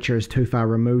think The Witcher is too far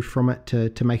removed from it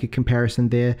to make a comparison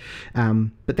there.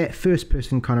 But that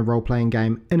first-person kind of role-playing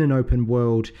game in an open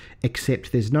world,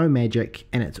 except there's no magic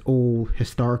and it's all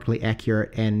historically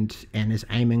accurate and is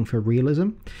aiming for realism,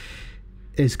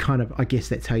 is kind of, I guess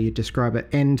that's how you describe it.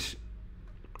 And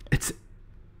it's,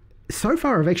 so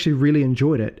far I've actually really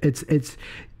enjoyed it.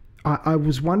 I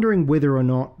was wondering whether or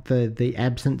not the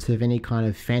absence of any kind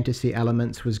of fantasy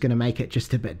elements was going to make it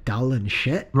just a bit dull and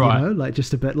shit, right? You know, like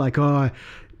just a bit like, I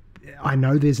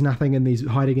know there's nothing in these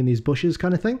hiding in these bushes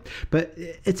kind of thing. But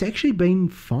it's actually been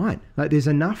fine. Like there's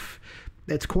enough.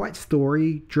 It's quite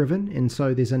story driven, and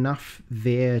so there's enough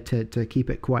there to keep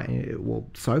it quite, well,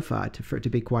 so far for it to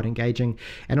be quite engaging,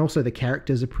 and also the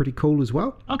characters are pretty cool as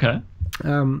well. Okay.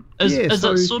 Is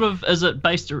it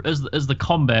based, is the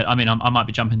combat, I mean, I might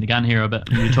be jumping the gun here a bit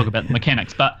when you talk about the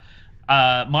mechanics, but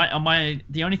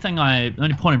the only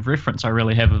point of reference I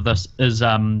really have of this is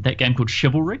that game called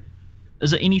Chivalry.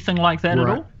 Is it anything like that at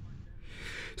all?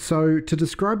 So to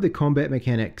describe the combat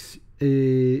mechanics,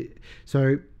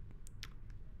 so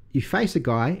you face a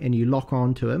guy and you lock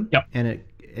on to him, yep, and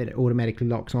it automatically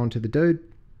locks onto the dude.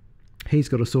 He's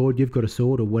got a sword, you've got a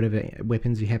sword, or whatever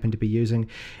weapons you happen to be using.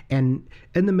 And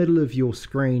in the middle of your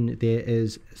screen, there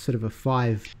is sort of a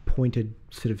 5-pointed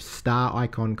sort of star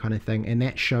icon kind of thing, and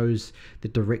that shows the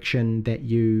direction that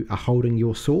you are holding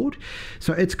your sword.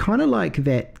 So it's kind of like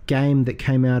that game that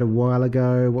came out a while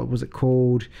ago. What was it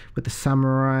called? With the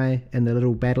samurai and the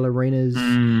little battle arenas.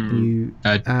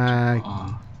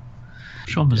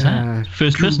 Which one was that?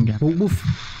 First-person game.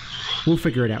 We'll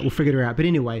figure it out. But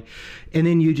anyway, and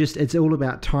then it's all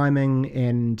about timing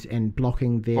and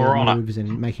blocking their moves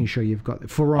and making sure you've got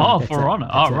For Honor. For Honor.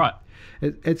 Oh, right.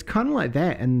 It's kind of like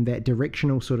that and that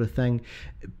directional sort of thing,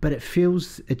 but it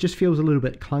just feels a little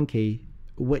bit clunky,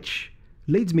 which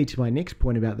leads me to my next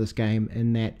point about this game,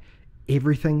 in that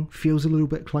everything feels a little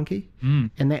bit clunky,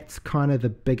 and that's kind of the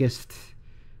biggest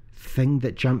thing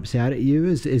that jumps out at you.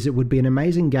 Is it would be an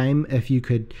amazing game if you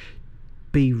could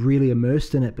be really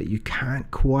immersed in it, but you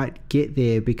can't quite get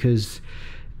there because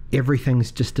everything's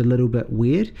just a little bit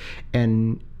weird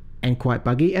and quite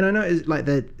buggy. And I know it's like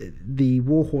the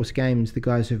Warhorse Games, the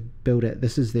guys who've built it,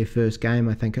 this is their first game,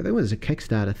 I think. It was a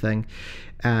Kickstarter thing,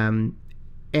 and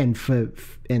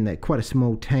they're quite a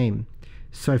small team.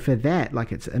 So for that,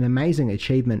 like, it's an amazing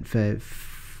achievement for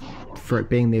it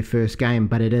being their first game,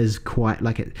 but it is quite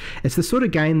like it's the sort of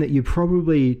game that you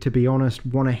probably, to be honest,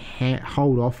 want to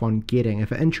hold off on getting.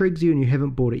 If it intrigues you and you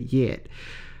haven't bought it yet,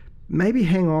 maybe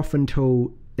hang off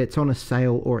until it's on a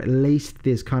sale, or at least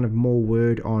there's kind of more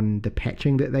word on the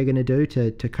patching that they're going to do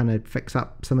to kind of fix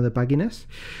up some of the bugginess,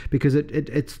 because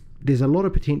there's a lot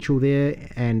of potential there,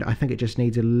 and I think it just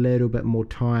needs a little bit more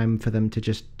time for them to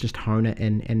just hone it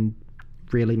and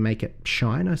really make it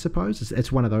shine, I suppose.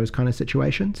 It's one of those kind of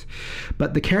situations.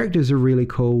 But the characters are really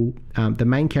cool. The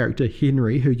main character,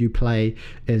 Henry, who you play,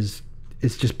 is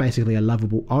just basically a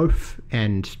lovable oaf,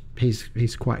 and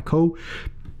he's quite cool.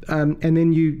 And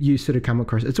then you sort of come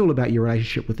across, it's all about your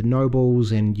relationship with the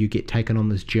nobles, and you get taken on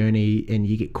this journey and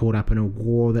you get caught up in a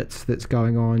war that's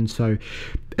going on. So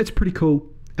it's pretty cool,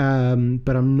 but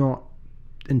I'm not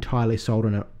entirely sold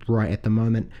on it right at the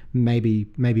moment. Maybe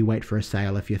wait for a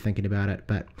sale if you're thinking about it,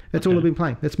 but that's all I've been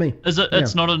playing. That's me. Is it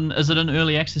in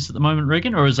early access at the moment,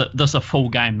 Reagan, or is this a full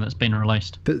game that's been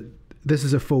released? This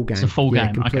is a full game. It's a full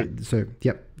game. Complete. Okay. So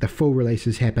yep, the full release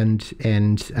has happened,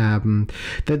 and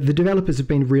the developers have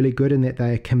been really good in that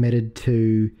they are committed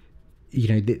to,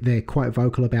 they're quite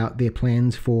vocal about their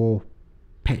plans for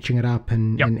patching it up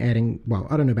and adding, well,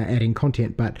 I don't know about adding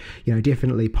content, but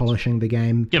definitely polishing the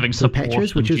game, giving support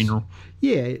patches, which in is general.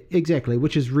 Yeah, exactly,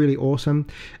 which is really awesome.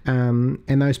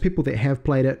 And those people that have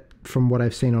played it, from what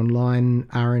I've seen online,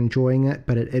 are enjoying it,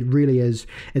 but it really is,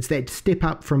 it's that step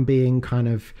up from being kind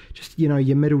of just, you know,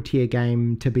 your middle tier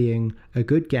game to being a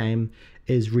good game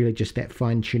is really just that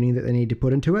fine tuning that they need to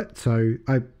put into it. So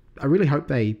I really hope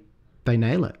they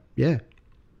nail it. Yeah.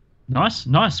 Nice.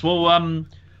 Well,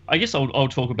 I guess I'll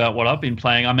talk about what I've been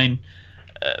playing. I mean,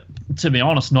 to be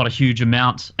honest, not a huge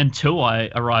amount until I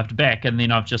arrived back, and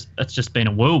then it's just been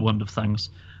a whirlwind of things.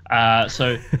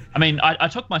 So, I mean, I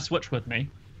took my Switch with me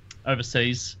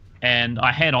overseas, and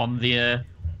I had on there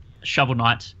Shovel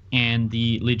Knight and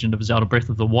The Legend of Zelda Breath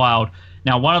of the Wild.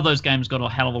 Now, one of those games got a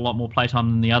hell of a lot more playtime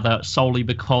than the other, solely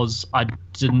because I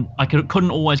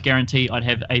couldn't always guarantee I'd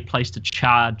have a place to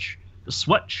charge the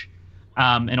Switch,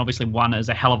 and obviously one is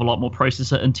a hell of a lot more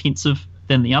processor intensive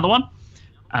than the other one.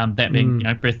 That being, you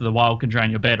know, Breath of the Wild can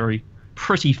drain your battery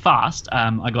pretty fast.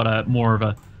 I got more of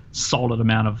a solid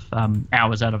amount of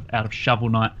hours out of Shovel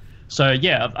Knight. So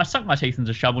yeah, I sunk my teeth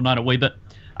into Shovel Knight a wee bit.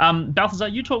 Balthazar,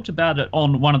 you talked about it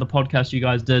on one of the podcasts you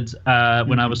guys did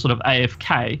when I was sort of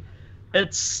AFK.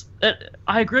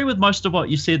 I agree with most of what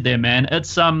you said there, man.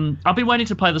 It's I've been waiting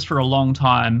to play this for a long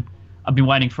time. I've been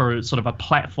waiting for sort of a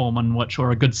platform on which,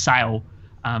 or a good sale,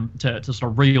 to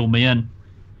sort of reel me in.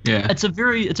 Yeah, it's a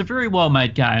very well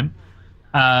made game.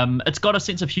 It's got a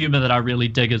sense of humor that I really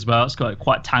dig as well. It's got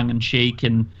quite tongue in cheek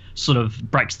and sort of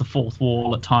breaks the fourth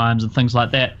wall at times and things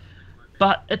like that.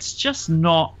 But it's just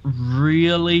not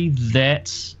really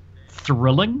that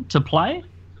thrilling to play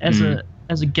as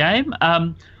a game.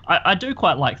 I do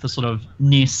quite like the sort of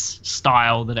NES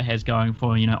style that it has going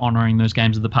for, you know, honouring those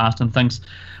games of the past and things.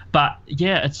 But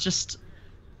yeah, it's just,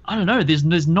 I don't know,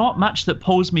 there's not much that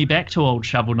pulls me back to old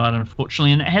Shovel Knight,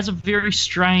 unfortunately, and it has a very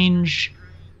strange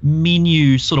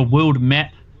menu sort of world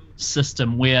map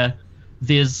system where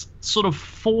there's sort of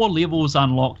 4 levels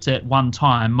unlocked at one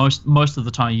time. Most of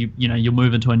the time, you'll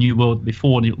move into a new world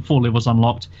before 4 levels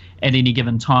unlocked at any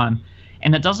given time,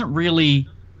 and it doesn't really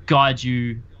guide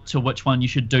you to which one you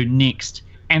should do next.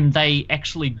 And they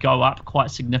actually go up quite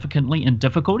significantly in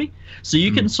difficulty. So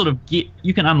you can sort of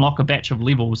you can unlock a batch of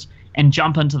levels and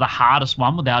jump into the hardest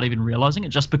one without even realizing it,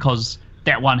 just because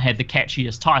that one had the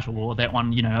catchiest title, or that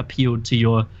one, you know, appealed to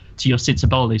your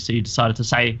sensibilities. So you decided to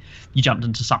say you jumped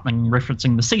into something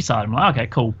referencing the seaside. I'm like, okay,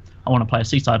 cool, I want to play a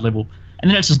seaside level. And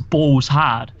then it's just balls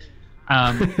hard.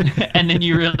 And then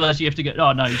you realize you have to go,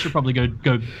 oh no, you should probably go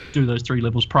do those 3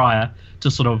 levels prior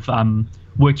to sort of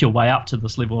work your way up to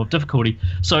this level of difficulty.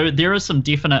 So there are some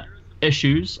definite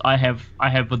issues I have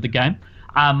with the game.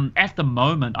 At the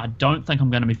moment, I don't think I'm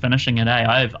going to be finishing it.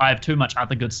 I have too much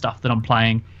other good stuff that I'm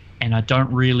playing, and I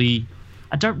don't really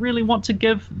want to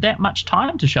give that much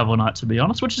time to Shovel Knight, to be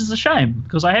honest, which is a shame,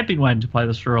 because I have been waiting to play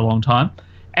this for a long time,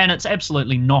 and it's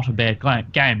absolutely not a bad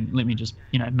game. Let me just,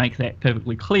 you know, make that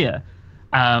perfectly clear.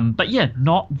 But yeah,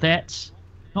 not that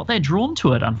drawn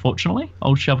to it, unfortunately.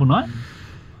 Old Shovel Knight.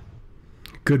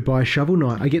 Goodbye, Shovel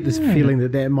Knight. I get this feeling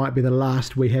that might be the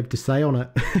last we have to say on it.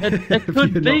 It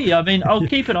could be. I mean, I'll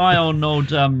keep an eye on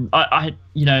old.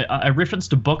 I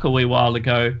referenced a book a wee while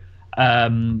ago,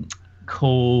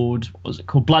 called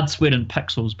Blood, Sweat and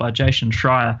Pixels by Jason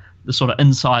Schreier. The sort of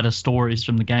insider stories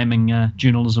from the gaming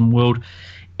journalism world,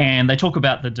 and they talk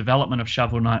about the development of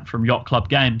Shovel Knight from Yacht Club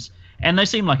Games. And they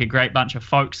seem like a great bunch of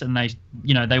folks, and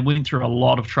they went through a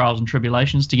lot of trials and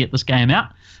tribulations to get this game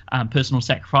out, personal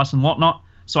sacrifice and whatnot.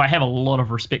 So I have a lot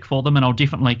of respect for them, and I'll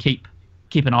definitely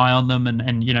keep an eye on them, and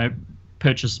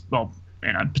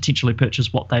potentially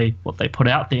purchase what they put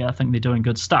out there. I think they're doing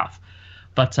good stuff.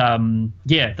 But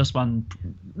yeah, this one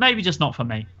maybe just not for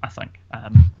me, I think.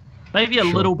 Maybe a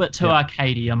little bit too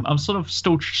arcadey. I'm sort of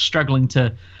still struggling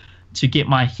to get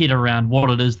my head around what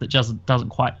it is that just doesn't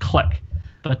quite click.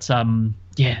 But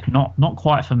yeah, not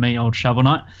quite for me, old Shovel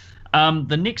Knight.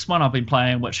 The next one I've been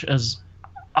playing, which is,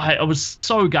 I was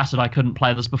so gutted I couldn't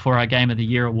play this before our Game of the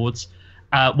Year awards,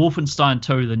 Wolfenstein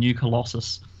II: The New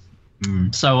Colossus.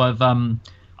 So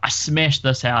I smashed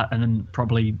this out in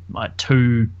probably like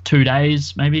two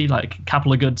days, maybe, like a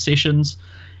couple of good sessions,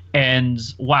 and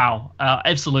wow,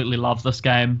 absolutely love this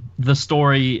game. The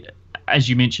story, as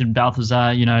you mentioned,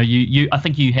 Balthazar, you I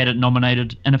think you had it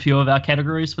nominated in a few of our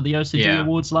categories for the OCG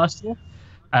awards last year,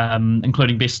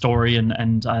 including best story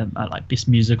and like best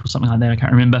music or something like that. I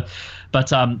can't remember, but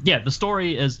the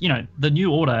story is, the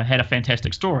New Order had a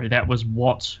fantastic story. That was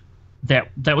what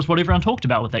everyone talked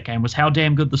about with that game, was how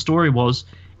damn good the story was,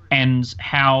 and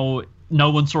how no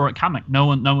one saw it coming. No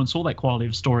one saw that quality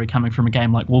of story coming from a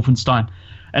game like Wolfenstein.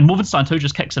 And Wolfenstein 2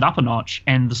 just kicks it up a notch,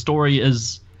 and the story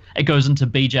it goes into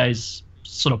BJ's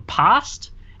sort of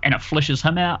past, and it fleshes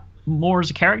him out more as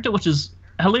a character, which is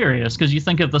hilarious, because you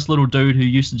think of this little dude who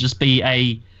used to just be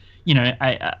a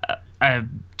a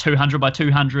 200 by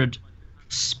 200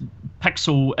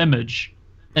 pixel image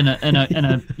in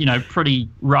a pretty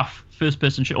rough first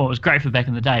person shooter. It was great for back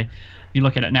in the day. You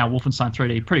look at it now, Wolfenstein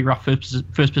 3D, pretty rough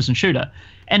first person shooter,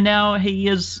 and now he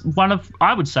is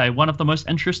I would say one of the most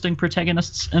interesting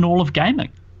protagonists in all of gaming,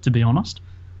 to be honest.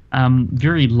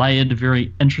 Very layered,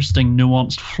 very interesting,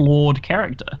 nuanced, flawed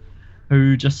character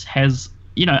who just has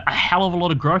a hell of a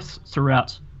lot of growth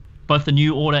throughout both the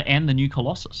New Order and the New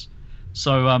Colossus.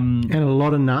 So and a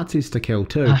lot of Nazis to kill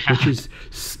too, which is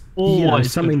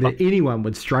something that anyone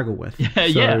would struggle with.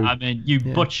 Yeah, I mean, you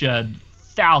butchered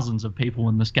thousands of people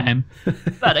in this game,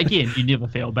 but again, you never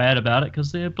feel bad about it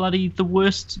because they're bloody the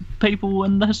worst people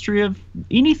in the history of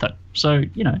anything. So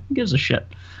who gives a shit?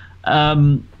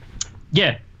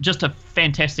 Just a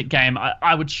fantastic game.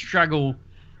 I would struggle,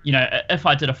 if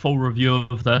I did a full review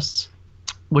of this,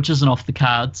 which isn't off the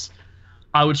cards,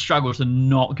 I would struggle to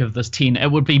not give this 10.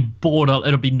 It would be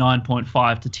it'll be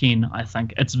 9.5 to 10, I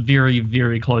think. It's very,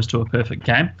 very close to a perfect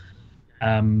game.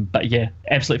 But yeah,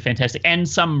 absolutely fantastic. And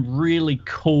some really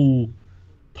cool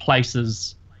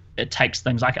places it takes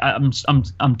things. Like I'm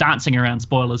dancing around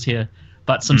spoilers here,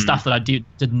 but some stuff that I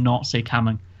did not see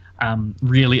coming.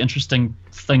 Really interesting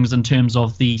things in terms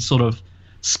of the sort of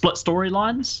split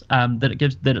storylines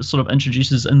that it sort of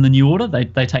introduces in the New Order.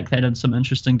 They take that in some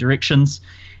interesting directions.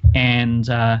 And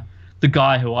the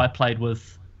guy who I played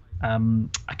with, I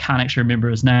can't actually remember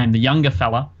his name, the younger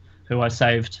fella who I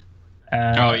saved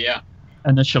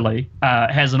initially,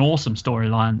 has an awesome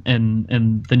storyline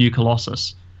in the New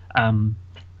Colossus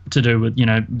to do with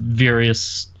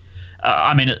various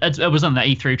it was in the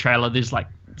E3 trailer. There's like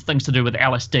things to do with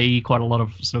LSD, quite a lot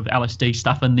of sort of LSD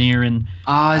stuff in there. And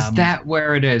is that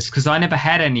where it is? Because I never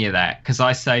had any of that because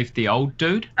I saved the old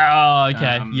dude. Oh,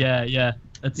 okay. Yeah.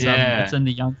 It's in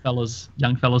the young fella's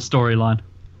storyline.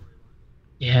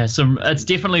 Yeah, so it's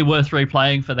definitely worth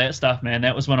replaying for that stuff, man.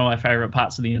 That was one of my favorite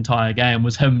parts of the entire game,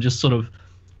 was him just sort of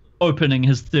opening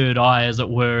his third eye, as it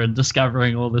were, and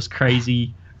discovering all this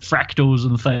crazy fractals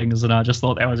and things. And I just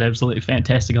thought that was absolutely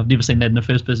fantastic. I've never seen that in a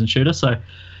first-person shooter. So,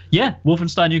 yeah,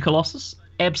 Wolfenstein New Colossus,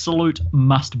 absolute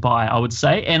must-buy, I would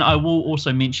say. And I will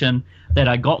also mention that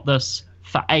I got this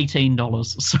for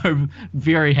 $18, so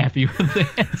very happy with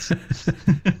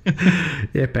that.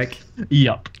 Epic.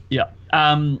 Yep.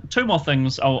 Two more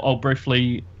things I'll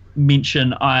briefly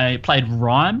mention. I played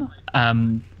RiME.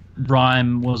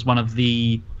 RiME was one of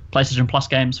the PlayStation Plus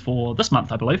games for this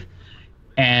month, I believe,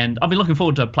 and I've been looking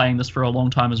forward to playing this for a long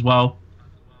time as well.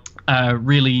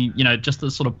 Really, just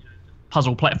the sort of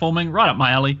puzzle platforming, right up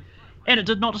my alley, and it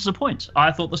did not disappoint.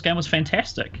 I thought this game was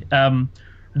fantastic.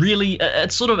 Really,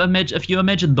 it's sort of if you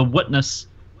imagine The Witness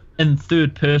in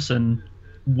third person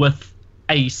with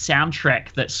a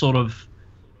soundtrack that sort of,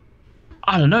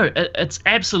 I don't know, it's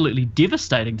absolutely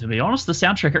devastating, to be honest. The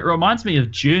soundtrack, it reminds me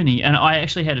of Journey, and I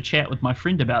actually had a chat with my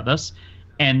friend about this,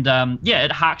 and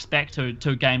it harks back to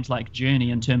games like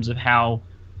Journey in terms of how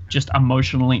just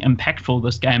emotionally impactful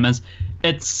this game is.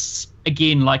 It's,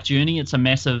 again, like Journey, it's a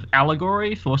massive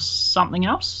allegory for something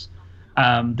else.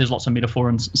 There's lots of metaphor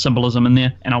and symbolism in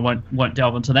there, and I won't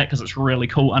delve into that because it's really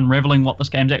cool unraveling what this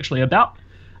game's actually about.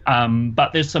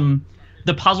 But there's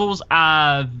the puzzles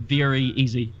are very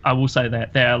easy. I will say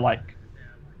that they're like,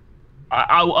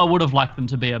 I would have liked them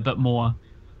to be a bit more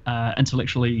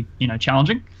intellectually,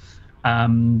 challenging.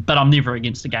 But I'm never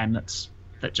against a game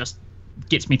that just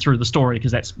gets me through the story,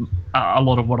 because that's a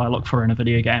lot of what I look for in a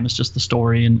video game, is just the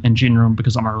story in general,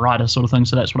 because I'm a writer sort of thing,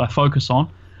 so that's what I focus on.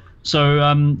 So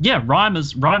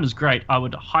RiME is great. I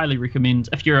would highly recommend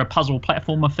if you're a puzzle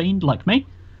platformer fiend like me.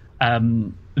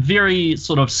 Very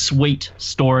sort of sweet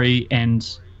story and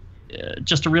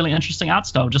just a really interesting art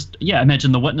style. Just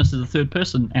imagine The Witness as a third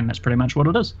person, and that's pretty much what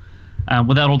it is,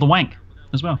 without all the wank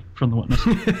as well from The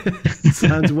Witness.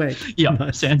 Sounds wank. Yeah,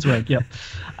 nice. Sounds wank. Yeah.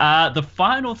 The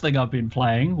final thing I've been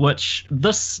playing, which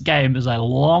this game is a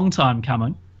long time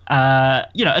coming.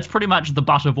 It's pretty much the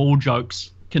butt of all jokes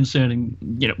concerning,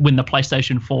 when the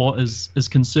PlayStation 4 is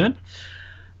concerned.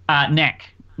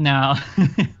 Knack. Now,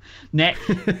 Knack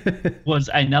was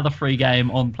another free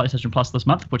game on PlayStation Plus this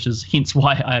month, which is hence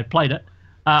why I played it.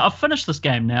 I've finished this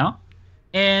game now,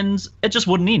 and it just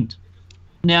wouldn't end.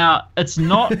 Now, it's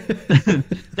not.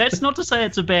 That's not to say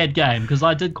it's a bad game, because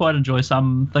I did quite enjoy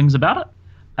some things about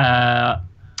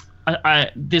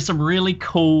it. There's some really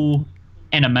cool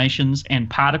animations and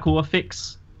particle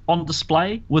effects on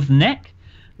display with Knack,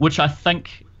 which I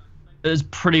think is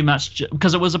pretty much,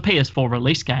 because it was a PS4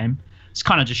 release game, it's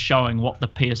kind of just showing what the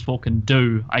PS4 can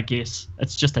do, I guess.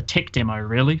 It's just a tech demo,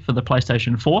 really, for the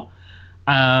PlayStation 4.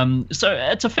 So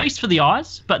it's a feast for the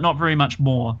eyes, but not very much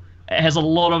more. It has a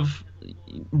lot of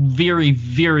very,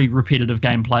 very repetitive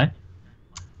gameplay.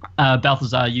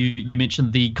 Balthazar, you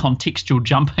mentioned the contextual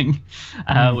jumping,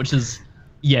 which is,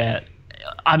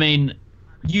 I mean,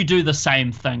 you do the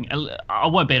same thing. I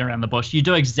won't beat around the bush. You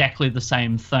do exactly the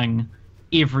same thing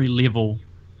every level.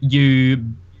 You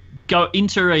go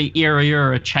into an area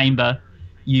or a chamber,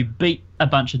 you beat a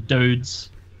bunch of dudes,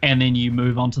 and then you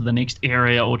move on to the next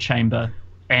area or chamber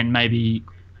and maybe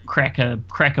crack a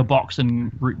box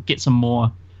and get some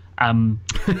more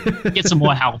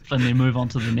health, and then move on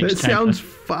to the next chamber. It sounds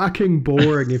fucking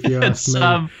boring if you ask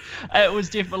me. It was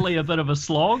definitely a bit of a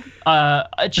slog.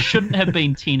 It shouldn't have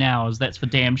been 10 hours, that's for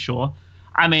damn sure.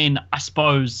 I mean, I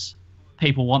suppose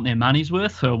people want their money's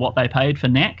worth for what they paid for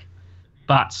Knack,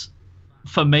 but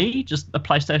for me, just a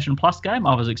PlayStation Plus game,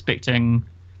 I was expecting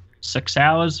 6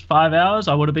 hours, 5 hours.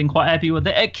 I would have been quite happy with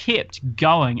that. It kept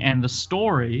going, and the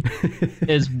story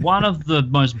is one of the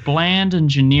most bland and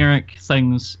generic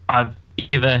things I've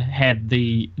ever had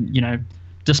the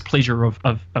displeasure of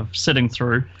sitting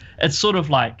through. It's sort of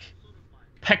like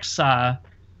Pixar,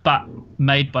 but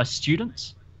made by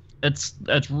students. It's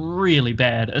really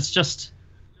bad. It's just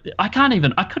I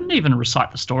couldn't even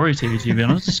recite the story to you, to be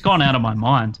honest. It's gone out of my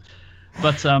mind.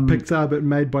 But Pixar, but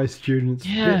made by students.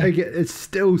 Yeah, it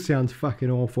still sounds fucking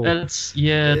awful. It's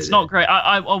not great.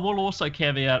 I will also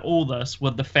caveat all this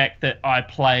with the fact that I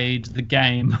played the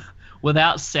game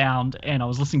without sound, and I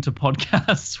was listening to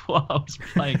podcasts while I was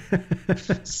playing.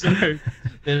 So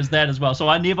there's that as well. So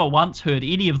I never once heard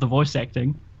any of the voice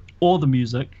acting, or the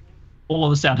music, or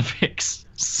the sound effects.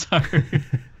 So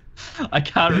I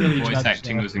can't really. Voice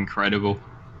acting was incredible.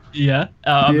 Yeah,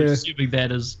 I'm assuming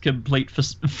that is complete.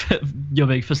 You're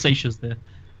being facetious there.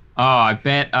 Oh, I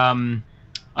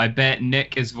bet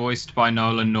Nick is voiced by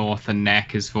Nolan North and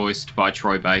Knack is voiced by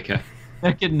Troy Baker.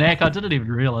 Knack, I didn't even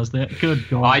realize that. Good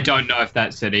God. I don't know if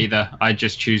that's it either. I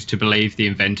just choose to believe the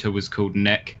inventor was called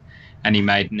Nick, and he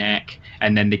made Knack,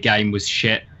 and then the game was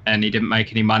shit, and he didn't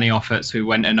make any money off it, so he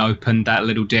went and opened that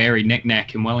little dairy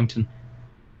Knick-Knack in Wellington.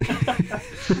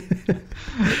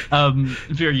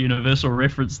 Very universal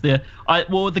reference there.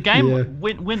 The game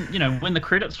when the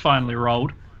credits finally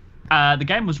rolled, the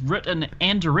game was written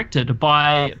and directed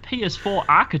by PS4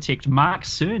 architect Mark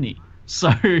Cerny.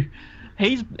 So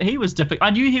he was difficult. I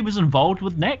knew he was involved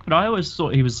with Knack, but I always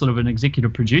thought he was sort of an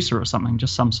executive producer or something,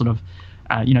 just some sort of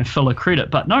filler credit.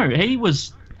 But no,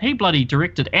 he bloody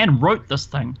directed and wrote this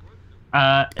thing.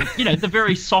 The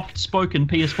very soft-spoken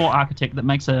PS4 architect that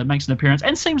makes an appearance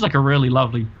and seems like a really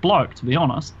lovely bloke, to be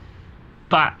honest.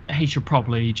 But he should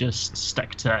probably just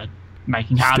stick to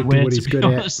making hardware, to be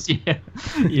honest.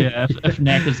 Yeah. If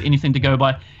Knack is anything to go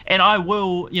by. And I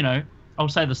will, I'll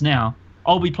say this now,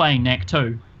 I'll be playing Knack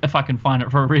 2 if I can find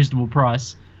it for a reasonable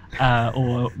price,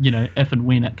 or if and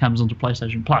when it comes onto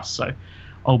PlayStation Plus. So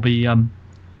I'll be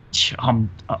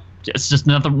it's just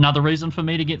another reason for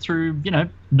me to get through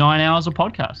 9 hours of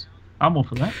podcast. I'm all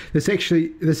for that. This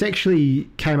actually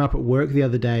came up at work the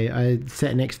other day. I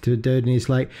sat next to a dude, and he's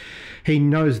like, he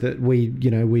knows that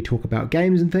we talk about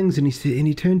games and things, and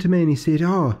he turned to me and he said,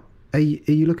 "Oh, are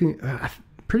you looking?" I'm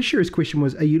pretty sure his question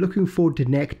was, "Are you looking forward to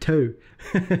Knack 2?"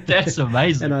 That's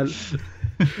amazing. And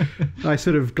I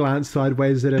sort of glanced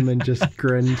sideways at him and just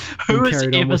grinned. Who and has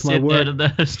carried on ever with my said work. that in the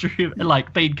history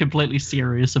of being completely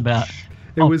serious about?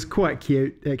 It was quite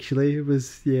cute, actually. It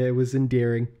was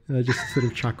endearing. And I just sort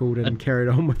of chuckled and carried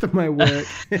on with my work.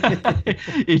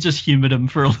 You just humoured him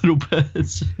for a little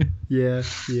bit. Yeah.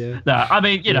 No, I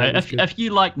mean, if you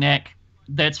like Knack,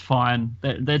 that's fine.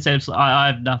 That's absolutely. I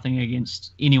have nothing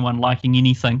against anyone liking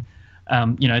anything.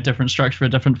 Different strokes for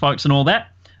different folks and all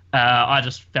that. I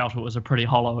just felt it was a pretty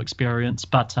hollow experience,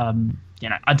 but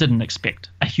I didn't expect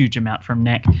a huge amount from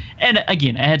Knack. And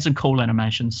again, it had some cool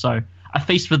animations, so a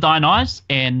feast for thine eyes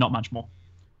and not much more.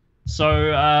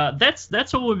 So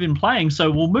that's all we've been playing.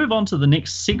 So we'll move on to the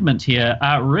next segment here.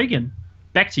 Reagan,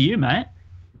 back to you, mate.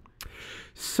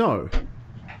 So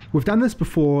we've done this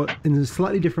before in a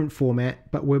slightly different format,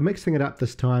 but we're mixing it up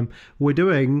this time. We're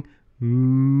doing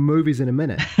movies in a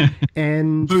minute.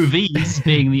 And movies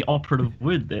being the operative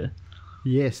word there.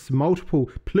 Yes, multiple,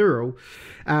 plural.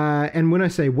 And when I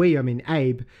say we, I mean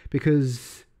Abe,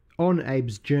 because on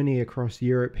Abe's journey across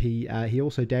Europe, he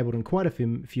also dabbled in quite a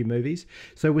few movies.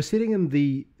 So we're setting him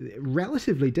the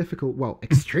relatively difficult, well,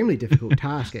 extremely difficult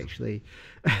task, actually.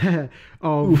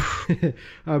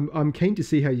 I'm keen to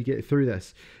see how you get through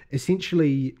this.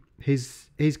 Essentially, he's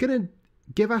going to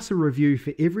give us a review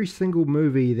for every single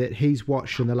movie that he's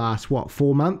watched in the last,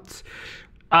 4 months?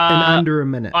 In under a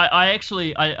minute. I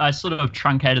sort of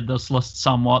truncated this list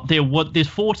somewhat. There's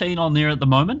 14 on there at the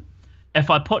moment. if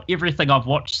I put everything I've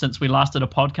watched since we last did a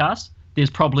podcast, there's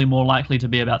probably more likely to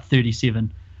be about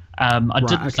 37. I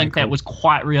didn't think that was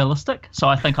quite realistic, so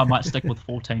I think I might stick with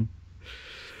 14.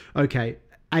 Okay.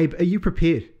 Abe, are you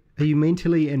prepared? Are you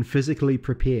mentally and physically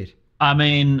prepared? I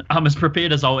mean, I'm as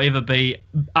prepared as I'll ever be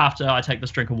after I take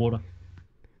this drink of water.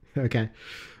 Okay.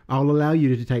 I'll allow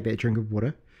you to take that drink of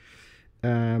water.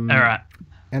 All right.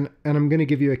 And I'm going to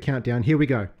give you a countdown. Here we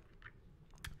go.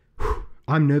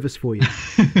 I'm nervous for you.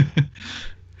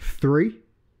 3,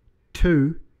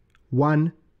 2,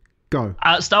 1, go.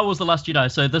 Star Wars The Last Jedi.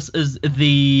 So this is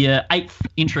the 8th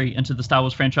entry into the Star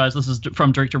Wars franchise. This is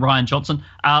from director Rian Johnson.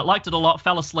 Liked it a lot.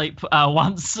 Fell asleep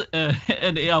once.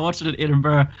 And I watched it in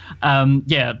Edinburgh.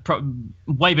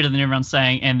 Way better than everyone's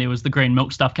saying. And there was the green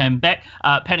milk stuff came back.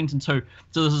 Paddington 2.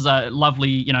 So this is a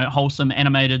lovely, wholesome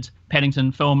animated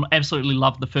Paddington film. Absolutely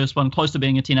loved the first one. Close to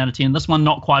being a 10 out of 10. This one,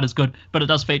 not quite as good, but it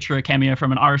does feature a cameo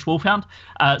from an Irish wolfhound.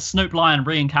 Snoop Lion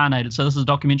Reincarnated. So this is a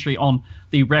documentary on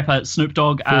the rapper Snoop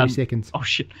Dogg. 30 seconds. Oh,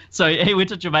 shit. So he went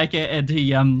to Jamaica and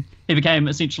he became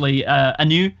essentially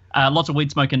lots of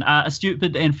weed smoking, a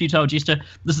stupid and futile jester.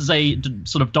 This is a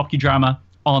sort of docudrama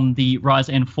on the rise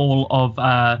and fall of,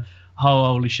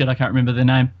 holy shit, I can't remember their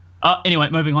name. Anyway,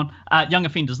 moving on. Young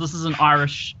Offenders. This is an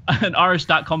Irish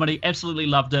dark comedy. Absolutely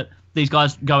loved it. These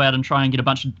guys go out and try and get a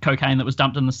bunch of cocaine that was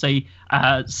dumped in the sea.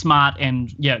 Smart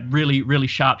and, really, really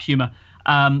sharp humor.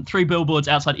 3 billboards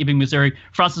outside Ebbing, Missouri.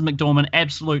 Frances McDormand,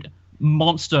 absolute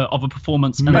monster of a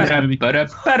performance in this movie. Oh my God.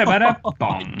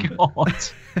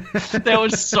 That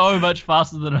was so much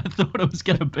faster than I thought it was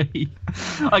going to be.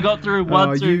 I got through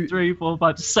 1, 2, 3, 4,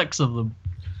 5, 6 of them.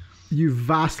 You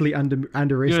vastly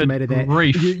underestimated Good that.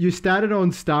 grief. You started on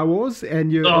Star Wars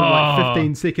and you're like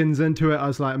 15 seconds into it. I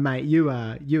was like, mate, you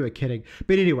are kidding.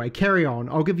 But anyway, carry on.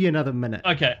 I'll give you another minute.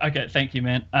 Okay. Thank you,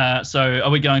 man. So are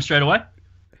we going straight away?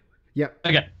 Yep.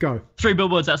 Okay. Go. 3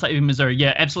 billboards outside Ebbing, Missouri.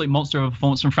 Yeah, absolute monster of a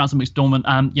performance from Frances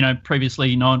McDormand.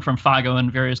 Previously known from Fargo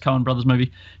and various Coen Brothers movies.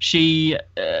 She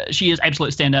is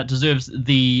absolute standout. Deserves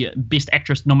the Best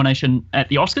Actress nomination at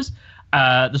the Oscars.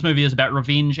 This movie is about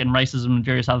revenge and racism and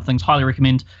various other things. Highly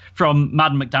recommend. From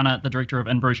Martin McDonagh, the director of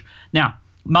In Bruges. Now,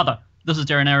 Mother. This is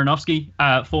Darren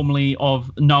Aronofsky, formerly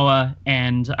of Noah,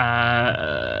 and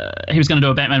he was going to do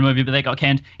a Batman movie, but that got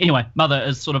canned. Anyway, Mother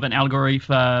is sort of an allegory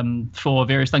for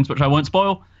various things, which I won't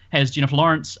spoil. Has Jennifer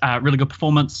Lawrence, really good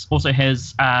performance. Also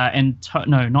has Javier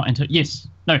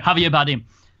Bardem.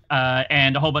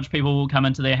 And a whole bunch of people come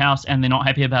into their house and they're not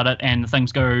happy about it, and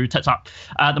things go tits up.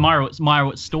 The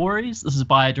Meyerowitz Stories. This is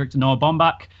by director Noah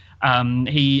Baumbach.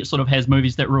 He sort of has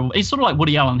movies that he's sort of like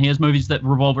Woody Allen. He has movies that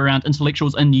revolve around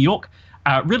intellectuals in New York.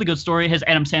 Really good story. Has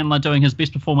Adam Sandler doing his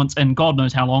best performance in God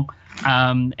knows how long,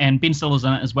 and Ben Stiller's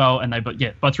in it as well. And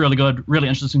both really good, really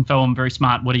interesting film, very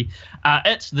smart, Woody.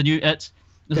 The new It.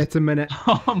 That's a minute.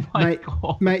 Oh my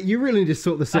God, mate! You really need to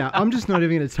sort this out. I'm just not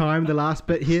even going to time the last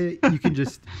bit here. You can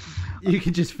just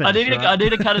finish. I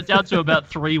need to cut it down to about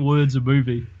 3 words a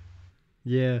movie.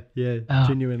 Yeah,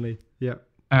 genuinely, yeah.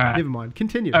 All right. Never mind.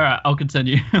 Continue. All right, I'll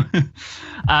continue.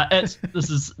 This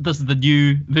is the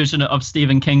new version of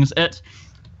Stephen King's It.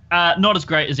 Not as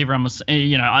great as everyone was.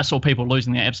 I saw people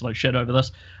losing their absolute shit over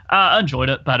this. I enjoyed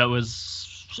it, but it was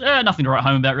nothing to write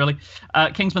home about, really.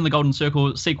 Kingsman: The Golden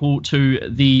Circle, sequel to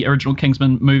the original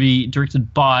Kingsman movie,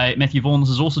 directed by Matthew Vaughn. This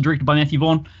is also directed by Matthew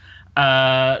Vaughn.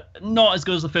 Not as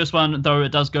good as the first one, though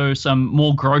it does go some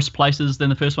more gross places than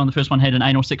the first one. The first one had an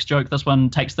anal sex joke. This one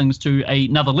takes things to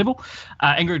another level.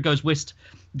 Ingrid Goes West.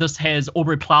 This has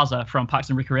Aubrey Plaza from Parks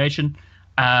and Recreation.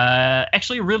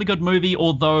 Actually a really good movie,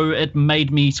 although it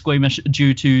made me squeamish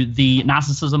due to the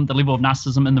narcissism, the level of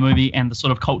narcissism in the movie, and the sort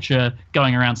of culture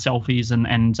going around selfies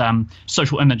and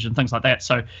social image and things like that.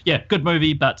 So yeah, good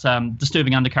movie, but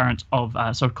disturbing undercurrent of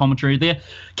social commentary there.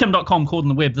 Kim.com called on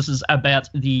the web. This is about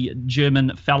the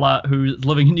German fella who's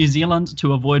living in New Zealand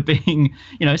to avoid being,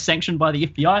 sanctioned by the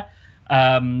FBI.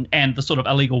 And the sort of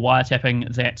illegal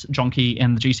wiretapping that John Key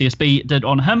and the GCSB did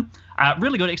on him.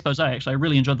 Really good expose, actually. I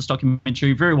really enjoyed this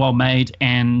documentary. Very well made,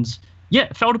 and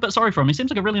yeah, felt a bit sorry for him. He seems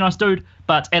like a really nice dude,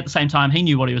 but at the same time, he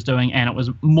knew what he was doing, and it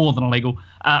was more than illegal.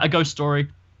 A ghost story.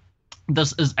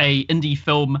 This is a indie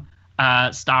film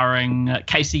starring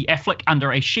Casey Affleck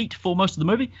under a sheet for most of the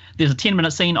movie. There's a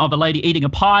 10-minute scene of a lady eating a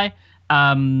pie.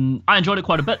 I enjoyed it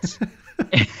quite a bit.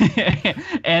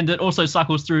 And it also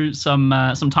cycles through some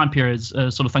time periods,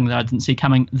 sort of thing that I didn't see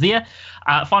coming there.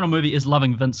 Final movie is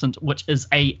Loving Vincent, which is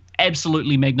a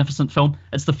absolutely magnificent film.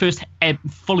 It's the first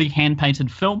fully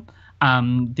hand-painted film.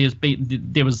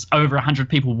 There was over 100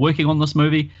 people working on this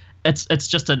movie. It's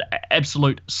just an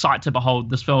absolute sight to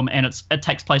behold, this film, and it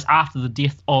takes place after the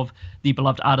death of the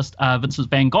beloved artist Vincent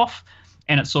van Gogh.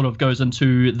 and it sort of goes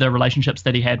into the relationships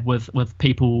that he had with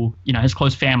people, his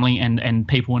close family and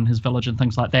people in his village and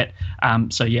things like that.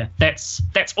 So yeah, that's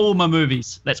all my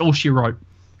movies. That's all she wrote.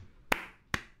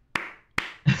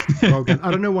 Well done. I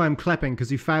don't know why I'm clapping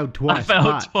because you failed twice.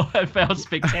 I failed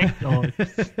spectacularly.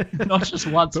 Not just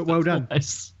once, but well done.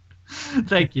 Twice.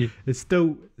 Thank you. There's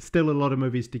still a lot of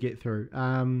movies to get through.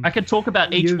 I could talk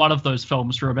about each one of those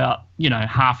films for about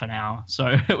half an hour,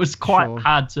 so it was quite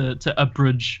hard to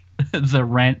abridge the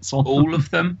rants on all of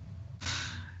them.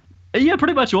 Yeah,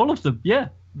 pretty much all of them. Yeah,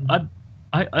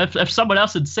 if someone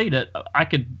else had seen it, I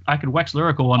could wax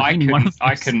lyrical on any one of them.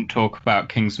 I couldn't talk about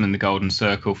Kingsman: The Golden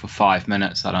Circle for 5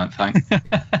 minutes. I don't think.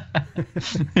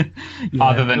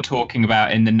 Other than talking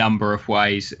about in the number of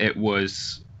ways it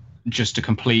was just a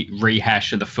complete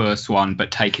rehash of the first one, but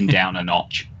taken down a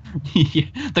notch. Yeah,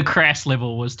 the crass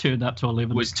level was turned up to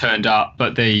 11. Was turned up,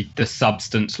 but the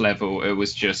substance level, it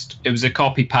was a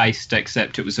copy paste,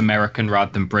 except it was American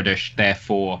rather than British,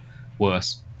 therefore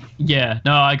worse. Yeah,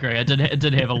 no, I agree. It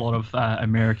did have a lot of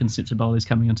American sensibilities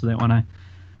coming into that one, eh?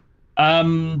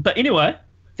 But anyway,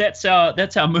 that's our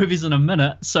movies in a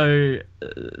minute. So,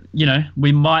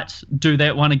 we might do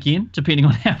that one again, depending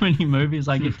on how many movies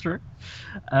I get through.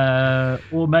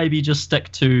 Or maybe just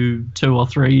stick to 2 or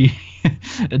 3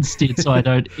 instead, so I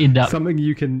don't end up something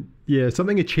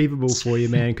achievable for you,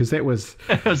 man. Because it was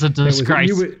a disgrace.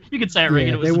 You could say it,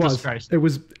 Reagan. It was a disgrace. It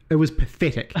was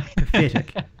pathetic.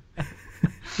 Pathetic.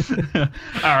 All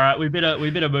right, we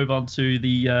better move on to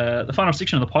the final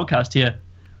section of the podcast here.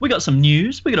 We got some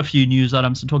news. We got a few news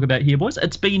items to talk about here, boys.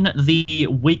 It's been the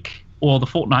week or the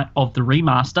fortnight of the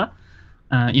remaster.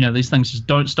 These things just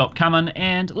don't stop coming,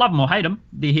 and love them or hate them,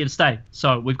 they're here to stay.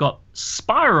 So we've got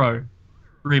Spyro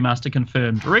remaster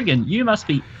confirmed. Reagan, you must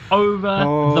be over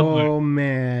the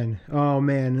moon. Oh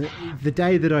man, the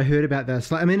day that I heard about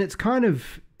this,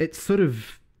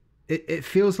 it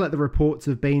feels like the reports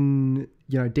have been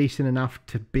decent enough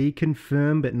to be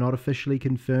confirmed, but not officially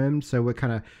confirmed. So we're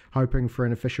kind of hoping for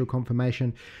an official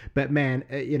confirmation. But man,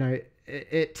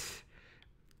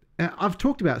 I've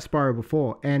talked about Spyro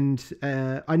before, and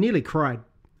I nearly cried.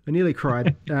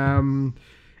 It's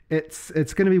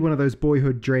going to be one of those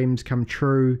boyhood dreams come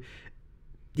true.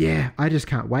 Yeah, I just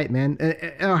can't wait, man.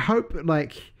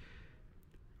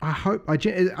 I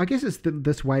guess it's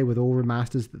this way with all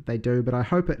remasters that they do, but I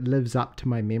hope it lives up to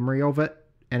my memory of it,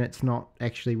 and it's not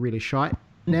actually really shite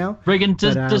now. Reagan,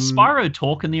 does Spyro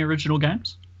talk in the original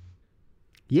games?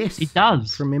 Yes, he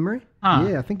does. From memory? Huh.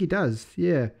 Yeah, I think he does.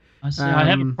 Yeah. I see. I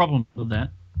have a problem with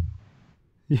that.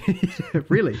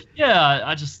 Really?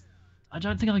 Yeah, I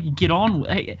don't think I can get on.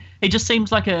 He just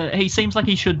seems like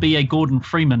he should be a Gordon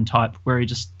Freeman type, where he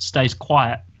just stays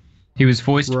quiet. He was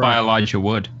voiced by Elijah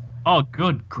Wood. Oh,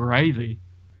 good gravy.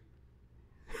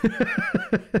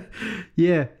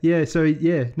 Yeah. So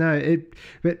yeah, no,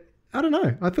 but I don't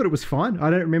know. I thought it was fine. I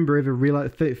don't remember ever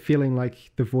feeling like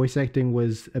the voice acting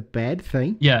was a bad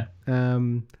thing. Yeah.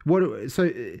 Why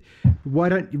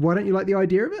don't you like the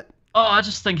idea of it? Oh, I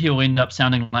just think he'll end up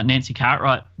sounding like Nancy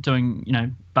Cartwright doing,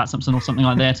 Bart Simpson or something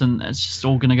like that, and it's just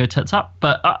all going to go tits up.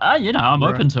 But I'm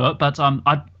open to it. But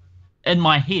in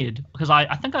my head, because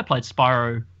I think I played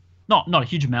Spyro, not a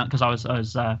huge amount, because I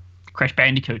was Crash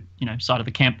Bandicoot, side of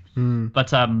the camp.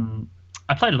 But I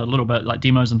played it a little bit, like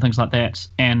demos and things like that,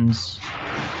 and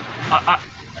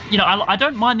I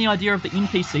don't mind the idea of the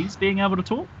NPCs being able to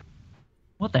talk.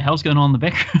 What the hell's going on in the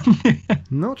background?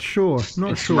 Not sure.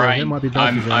 It's rain. That might be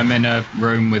I'm in a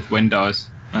room with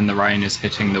windows, and the rain is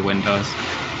hitting the windows.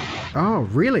 Oh,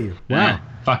 really? Wow. Yeah,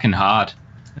 fucking hard.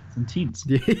 That's intense.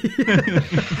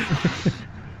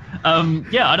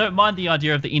 I don't mind the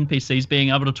idea of the NPCs being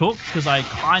able to talk, because I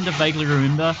kind of vaguely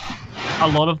remember a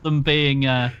lot of them being,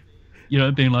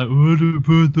 being like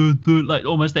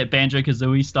almost that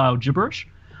Banjo-Kazooie style gibberish.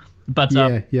 But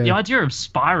the idea of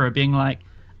Spyro being like,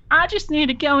 I just need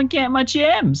to go and get my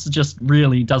gems, just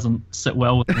really doesn't sit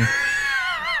well with me.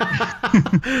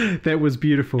 That was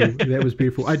beautiful.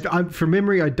 I from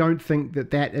memory, I don't think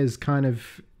that is kind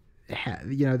of,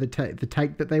 the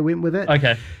take that they went with it.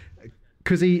 Okay.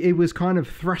 Because he was kind of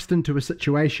thrust into a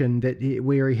situation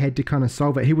where he had to kind of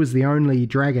solve it. He was the only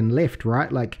dragon left,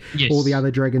 right? Like, yes. All the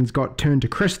other dragons got turned to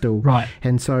crystal. Right.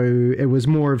 And so it was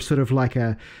more of sort of like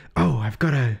I've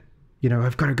got to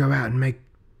go out and make,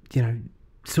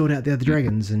 sort out the other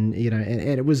dragons, and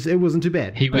it wasn't too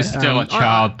bad. He was still a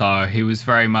child, though. He was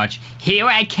very much, here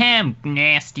I come,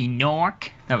 nasty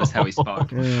nork. That was how he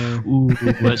spoke. Ooh,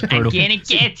 that's brutal. I'm gonna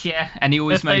get you. And he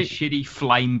always made shitty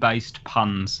flame-based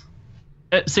puns.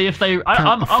 See, if they,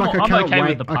 I'm okay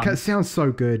with the puns. It sounds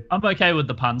so good. I'm okay with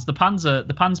the puns. The puns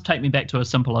take me back to a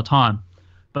simpler time.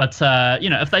 But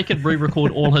if they could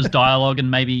re-record all his dialogue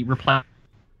and maybe replace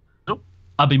it,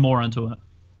 I'd be more into it.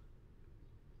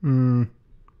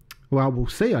 Well, we'll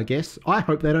see, I guess. I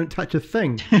hope they don't touch a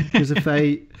thing, because if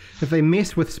they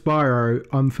mess with Spyro,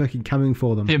 I'm fucking coming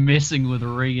for them. They're messing with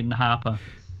Reagan Harper.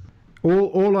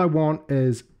 All I want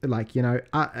is nice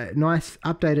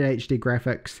updated HD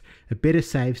graphics, a better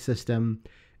save system,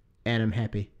 and I'm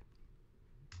happy.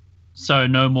 So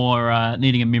no more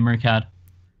needing a memory card.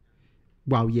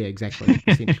 Well, yeah, exactly.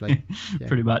 Essentially, yeah.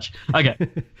 Pretty much. Okay,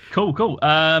 cool.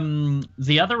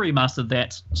 The other remaster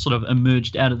that sort of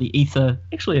emerged out of the ether,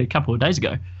 actually a couple of days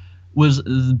ago, was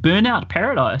the Burnout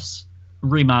Paradise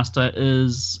remaster.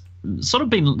 Is sort of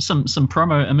been some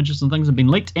promo images and things have been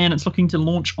leaked, and it's looking to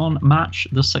launch on March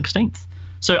the 16th.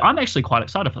 So I'm actually quite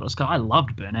excited for this because I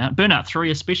loved Burnout 3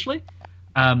 especially.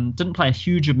 Didn't play a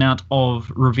huge amount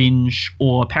of Revenge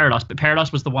or Paradise, but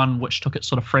Paradise was the one which took it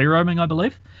sort of free roaming, I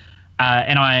believe.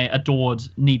 And I adored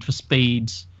Need for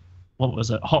Speed. What was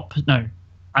it?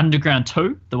 Underground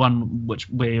 2, the one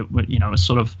where was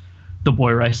sort of the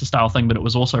boy racer style thing, but it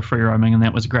was also free roaming, and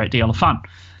that was a great deal of fun.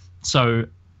 So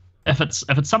if it's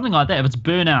something like that, if it's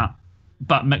Burnout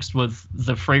but mixed with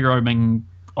the free roaming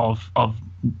of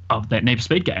that Need for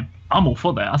Speed game, I'm all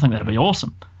for that. I think that'd be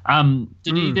awesome. Reagan,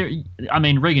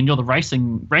 you're the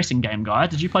racing game guy.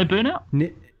 Did you play Burnout?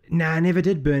 Nah, I never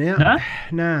did Burnout.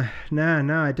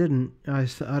 No, I didn't. I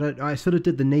sort of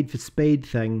did the Need for Speed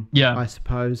thing, I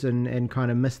suppose, and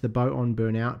kind of missed the boat on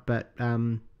Burnout. But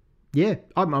yeah,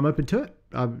 I'm open to it.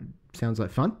 Sounds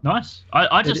like fun. Nice.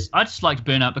 I just liked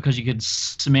Burnout because you could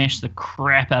smash the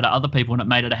crap out of other people, and it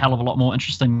made it a hell of a lot more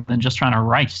interesting than just trying to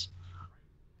race.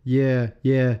 Yeah.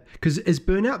 Because is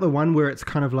Burnout the one where it's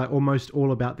kind of like almost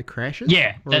all about the crashes?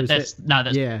 Yeah, that's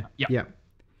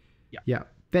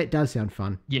That does sound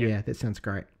fun. Yeah, that sounds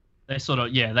great. They sort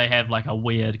of, they have like a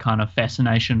weird kind of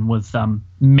fascination with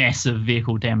massive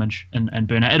vehicle damage and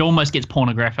Burnout. It almost gets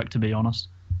pornographic, to be honest.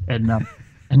 And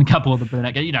a couple of the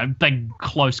Burnout, big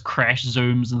close crash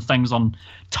zooms and things on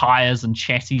tires and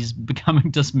chassis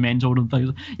becoming dismantled and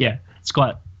things. Yeah, it's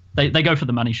quite. They go for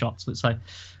the money shots, let's say.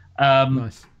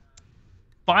 Nice.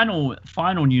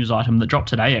 Final news item that dropped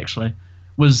today actually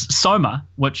was Soma,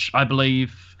 which I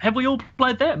believe, have we all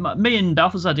played that? Me and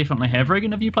Balthazar definitely have.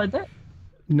 Reagan, have you played that?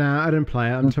 No, I didn't play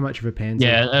it. I'm too much of a pansy.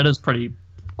 Yeah, it is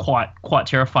quite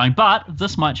terrifying. But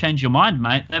this might change your mind,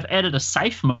 mate. They've added a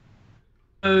safe mode,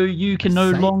 so you can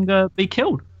no longer be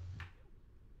killed.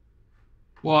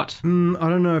 What? I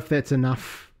don't know if that's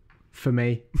enough for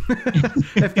me.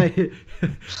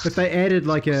 if they added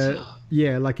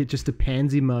just a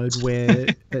pansy mode where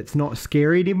it's not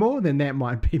scary anymore, then that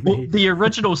might be me. Well, the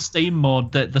original Steam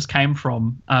mod that this came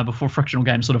from before Frictional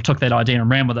Games sort of took that idea and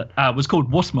ran with it was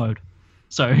called Wuss Mode.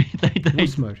 So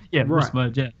Wuss Mode. Yeah, right. Wuss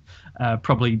Mode, yeah.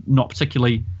 Probably not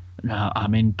particularly.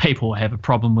 People have a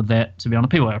problem with that, to be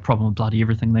honest. People have a problem with bloody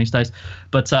everything these days.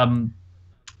 But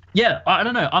yeah, I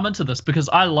don't know. I'm into this because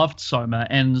I loved Soma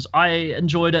and I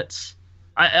enjoyed it.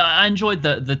 I enjoyed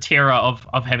the terror of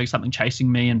having something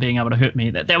chasing me and being able to hurt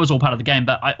me. That was all part of the game,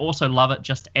 but I also love it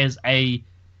just as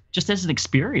an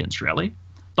experience, really.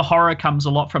 The horror comes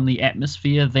a lot from the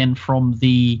atmosphere than from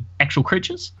the actual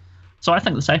creatures. So I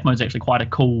think the safe mode is actually quite a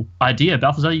cool idea.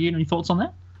 Balthazar, you any thoughts on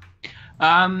that?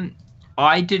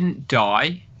 I didn't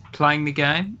die playing the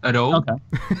game at all. Okay.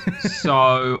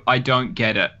 So I don't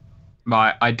get it.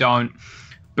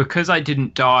 Because I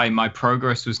didn't die, my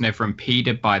progress was never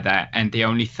impeded by that. And the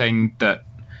only thing that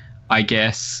I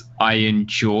guess I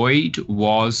enjoyed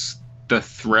was the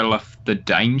thrill of the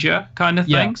danger kind of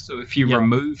thing. So if you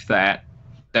remove that,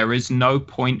 there is no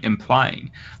point in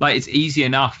playing. Like, it's easy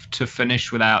enough to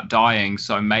finish without dying.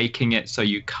 So making it so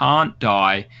you can't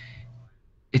die,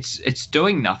 it's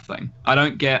doing nothing. I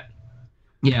don't get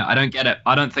it.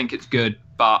 I don't think it's good,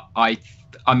 but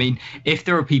I mean, if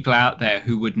there are people out there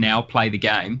who would now play the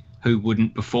game who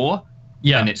wouldn't before,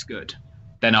 then it's good.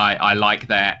 Then I like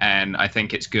that, and I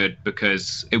think it's good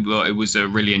because it was a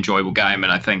really enjoyable game,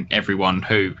 and I think everyone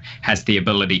who has the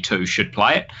ability to should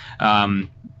play it.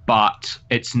 But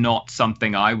it's not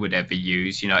something I would ever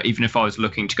use. Even if I was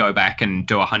looking to go back and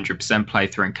do 100%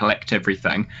 playthrough and collect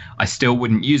everything, I still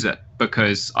wouldn't use it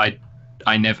because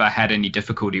I never had any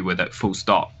difficulty with it, full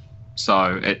stop.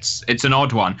 So it's an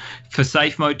odd one. For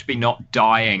safe mode to be not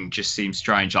dying just seems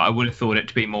strange. I would have thought it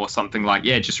to be more something like,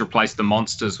 just replace the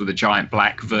monsters with a giant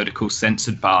black vertical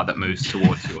censored bar that moves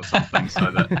towards you or something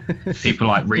so that people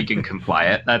like Reagan can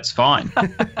play it. That's fine.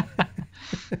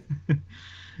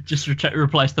 Just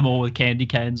replace them all with candy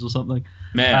cans or something.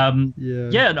 Man.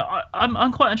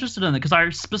 I'm quite interested in it because I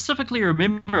specifically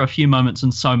remember a few moments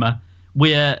in Soma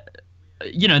where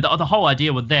the whole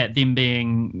idea with that, them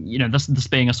being, this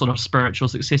being a sort of spiritual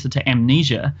successor to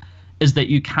Amnesia, is that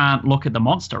you can't look at the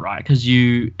monster, right? Because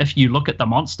if you look at the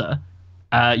monster,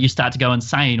 you start to go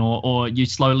insane, or you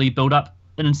slowly build up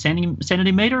an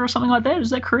insanity meter or something like that. Is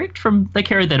that correct? They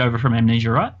carried that over from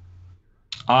Amnesia, right?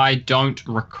 I don't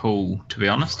recall, to be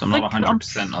honest. I'm not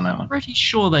 100% on that one. I'm pretty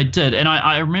sure they did, and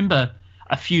I remember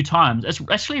a few times. It's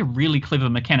actually a really clever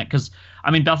mechanic because,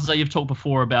 Balthazar, you've talked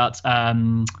before about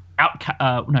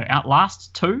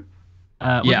Outlast 2.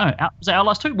 Was it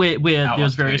Outlast 2? Where there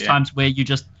was various times where you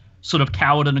just sort of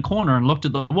cowered in a corner and looked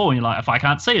at the wall, and you're like, if I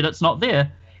can't see it, it's not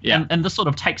there. Yeah. And this sort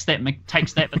of takes that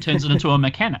but turns it into a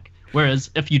mechanic. Whereas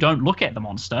if you don't look at the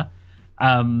monster,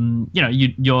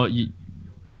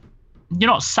 you're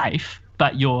not safe,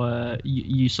 but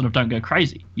you sort of don't go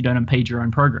crazy. You don't impede your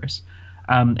own progress.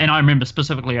 And I remember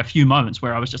specifically a few moments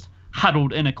where I was just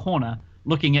huddled in a corner,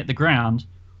 looking at the ground,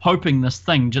 hoping this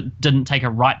thing didn't take a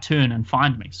right turn and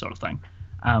find me, sort of thing.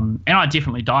 And I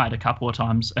definitely died a couple of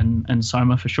times in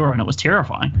Soma for sure, and it was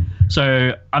terrifying.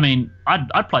 So,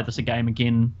 I'd play this game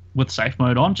again with safe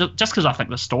mode on, just because I think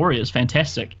the story is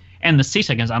fantastic. And the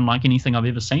setting is unlike anything I've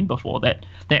ever seen before. That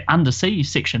undersea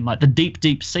section, like the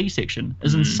deep sea section,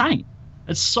 is insane.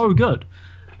 It's so good.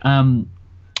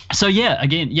 So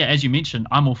as you mentioned,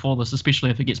 I'm all for this,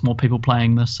 especially if it gets more people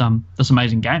playing this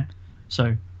amazing game.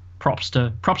 So props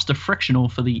to Frictional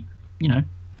for the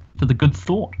good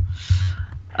thought.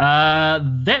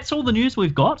 That's all the news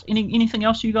we've got. Anything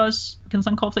else you guys can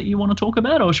think of that you want to talk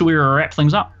about, or should we wrap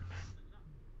things up?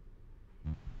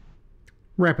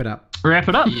 Wrap it up.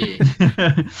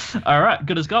 Yeah. All right,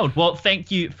 good as gold. Well,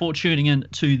 thank you for tuning in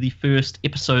to the first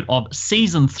episode of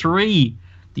Season 3,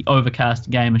 the Overcast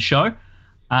Gamer Show.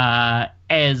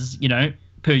 As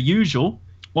per usual,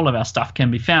 all of our stuff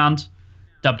can be found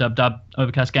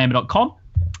www.overcastgamer.com.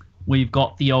 We've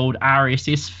got the old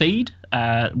RSS feed,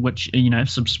 which,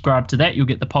 subscribe to that. You'll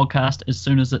get the podcast as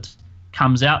soon as it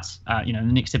comes out. The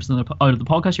next episode of the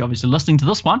podcast, you're obviously listening to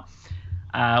this one.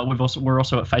 We're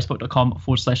also at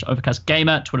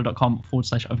facebook.com/overcastgamer,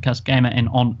 twitter.com/overcastgamer, and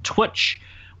on Twitch.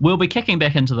 We'll be kicking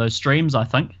back into those streams, I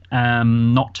think.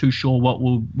 Not too sure what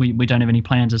we don't have any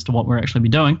plans as to what we'll actually be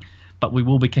doing, but we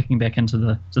will be kicking back into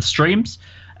the streams.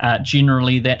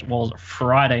 Generally, that was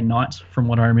Friday night, from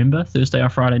what I remember, Thursday or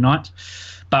Friday night.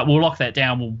 But we'll lock that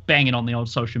down. We'll bang it on the old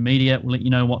social media. We'll let you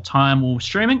know what time we're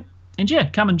streaming. And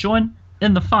come and join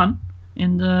in the fun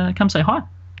and come say hi.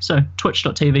 So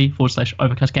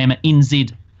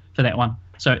twitch.tv/overcastgamernz for that one.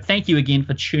 So thank you again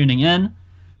for tuning in.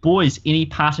 Boys, any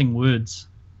parting words?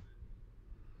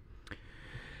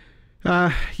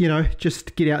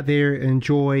 Just get out there,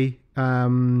 enjoy.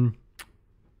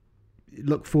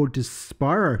 Look forward to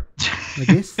Spyro, I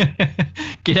guess.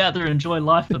 Get out there, enjoy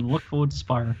life, and look forward to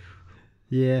Spyro.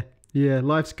 Yeah,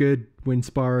 life's good when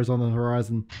Spyro's on the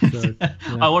horizon. So,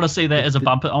 I want to see that as a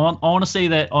bumper. I want to see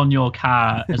that on your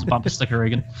car as a bumper sticker,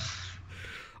 Reagan.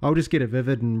 I'll just get it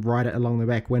vivid and write it along the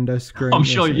back window screen. I'm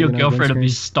sure your girlfriend will be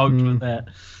stoked with that.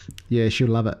 Yeah, she'll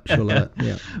love it.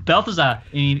 Yeah. Balthazar,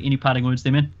 any parting words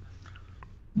there, man?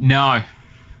 No.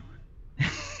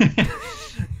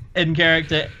 In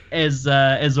character, as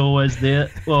always there.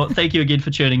 Well, thank you again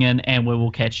for tuning in, and we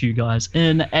will catch you guys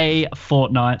in a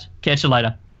fortnight. Catch you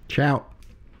later. Ciao.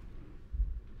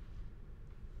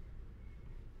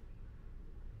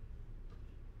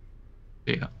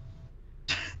 Yeah.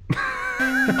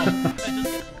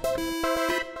 Oh,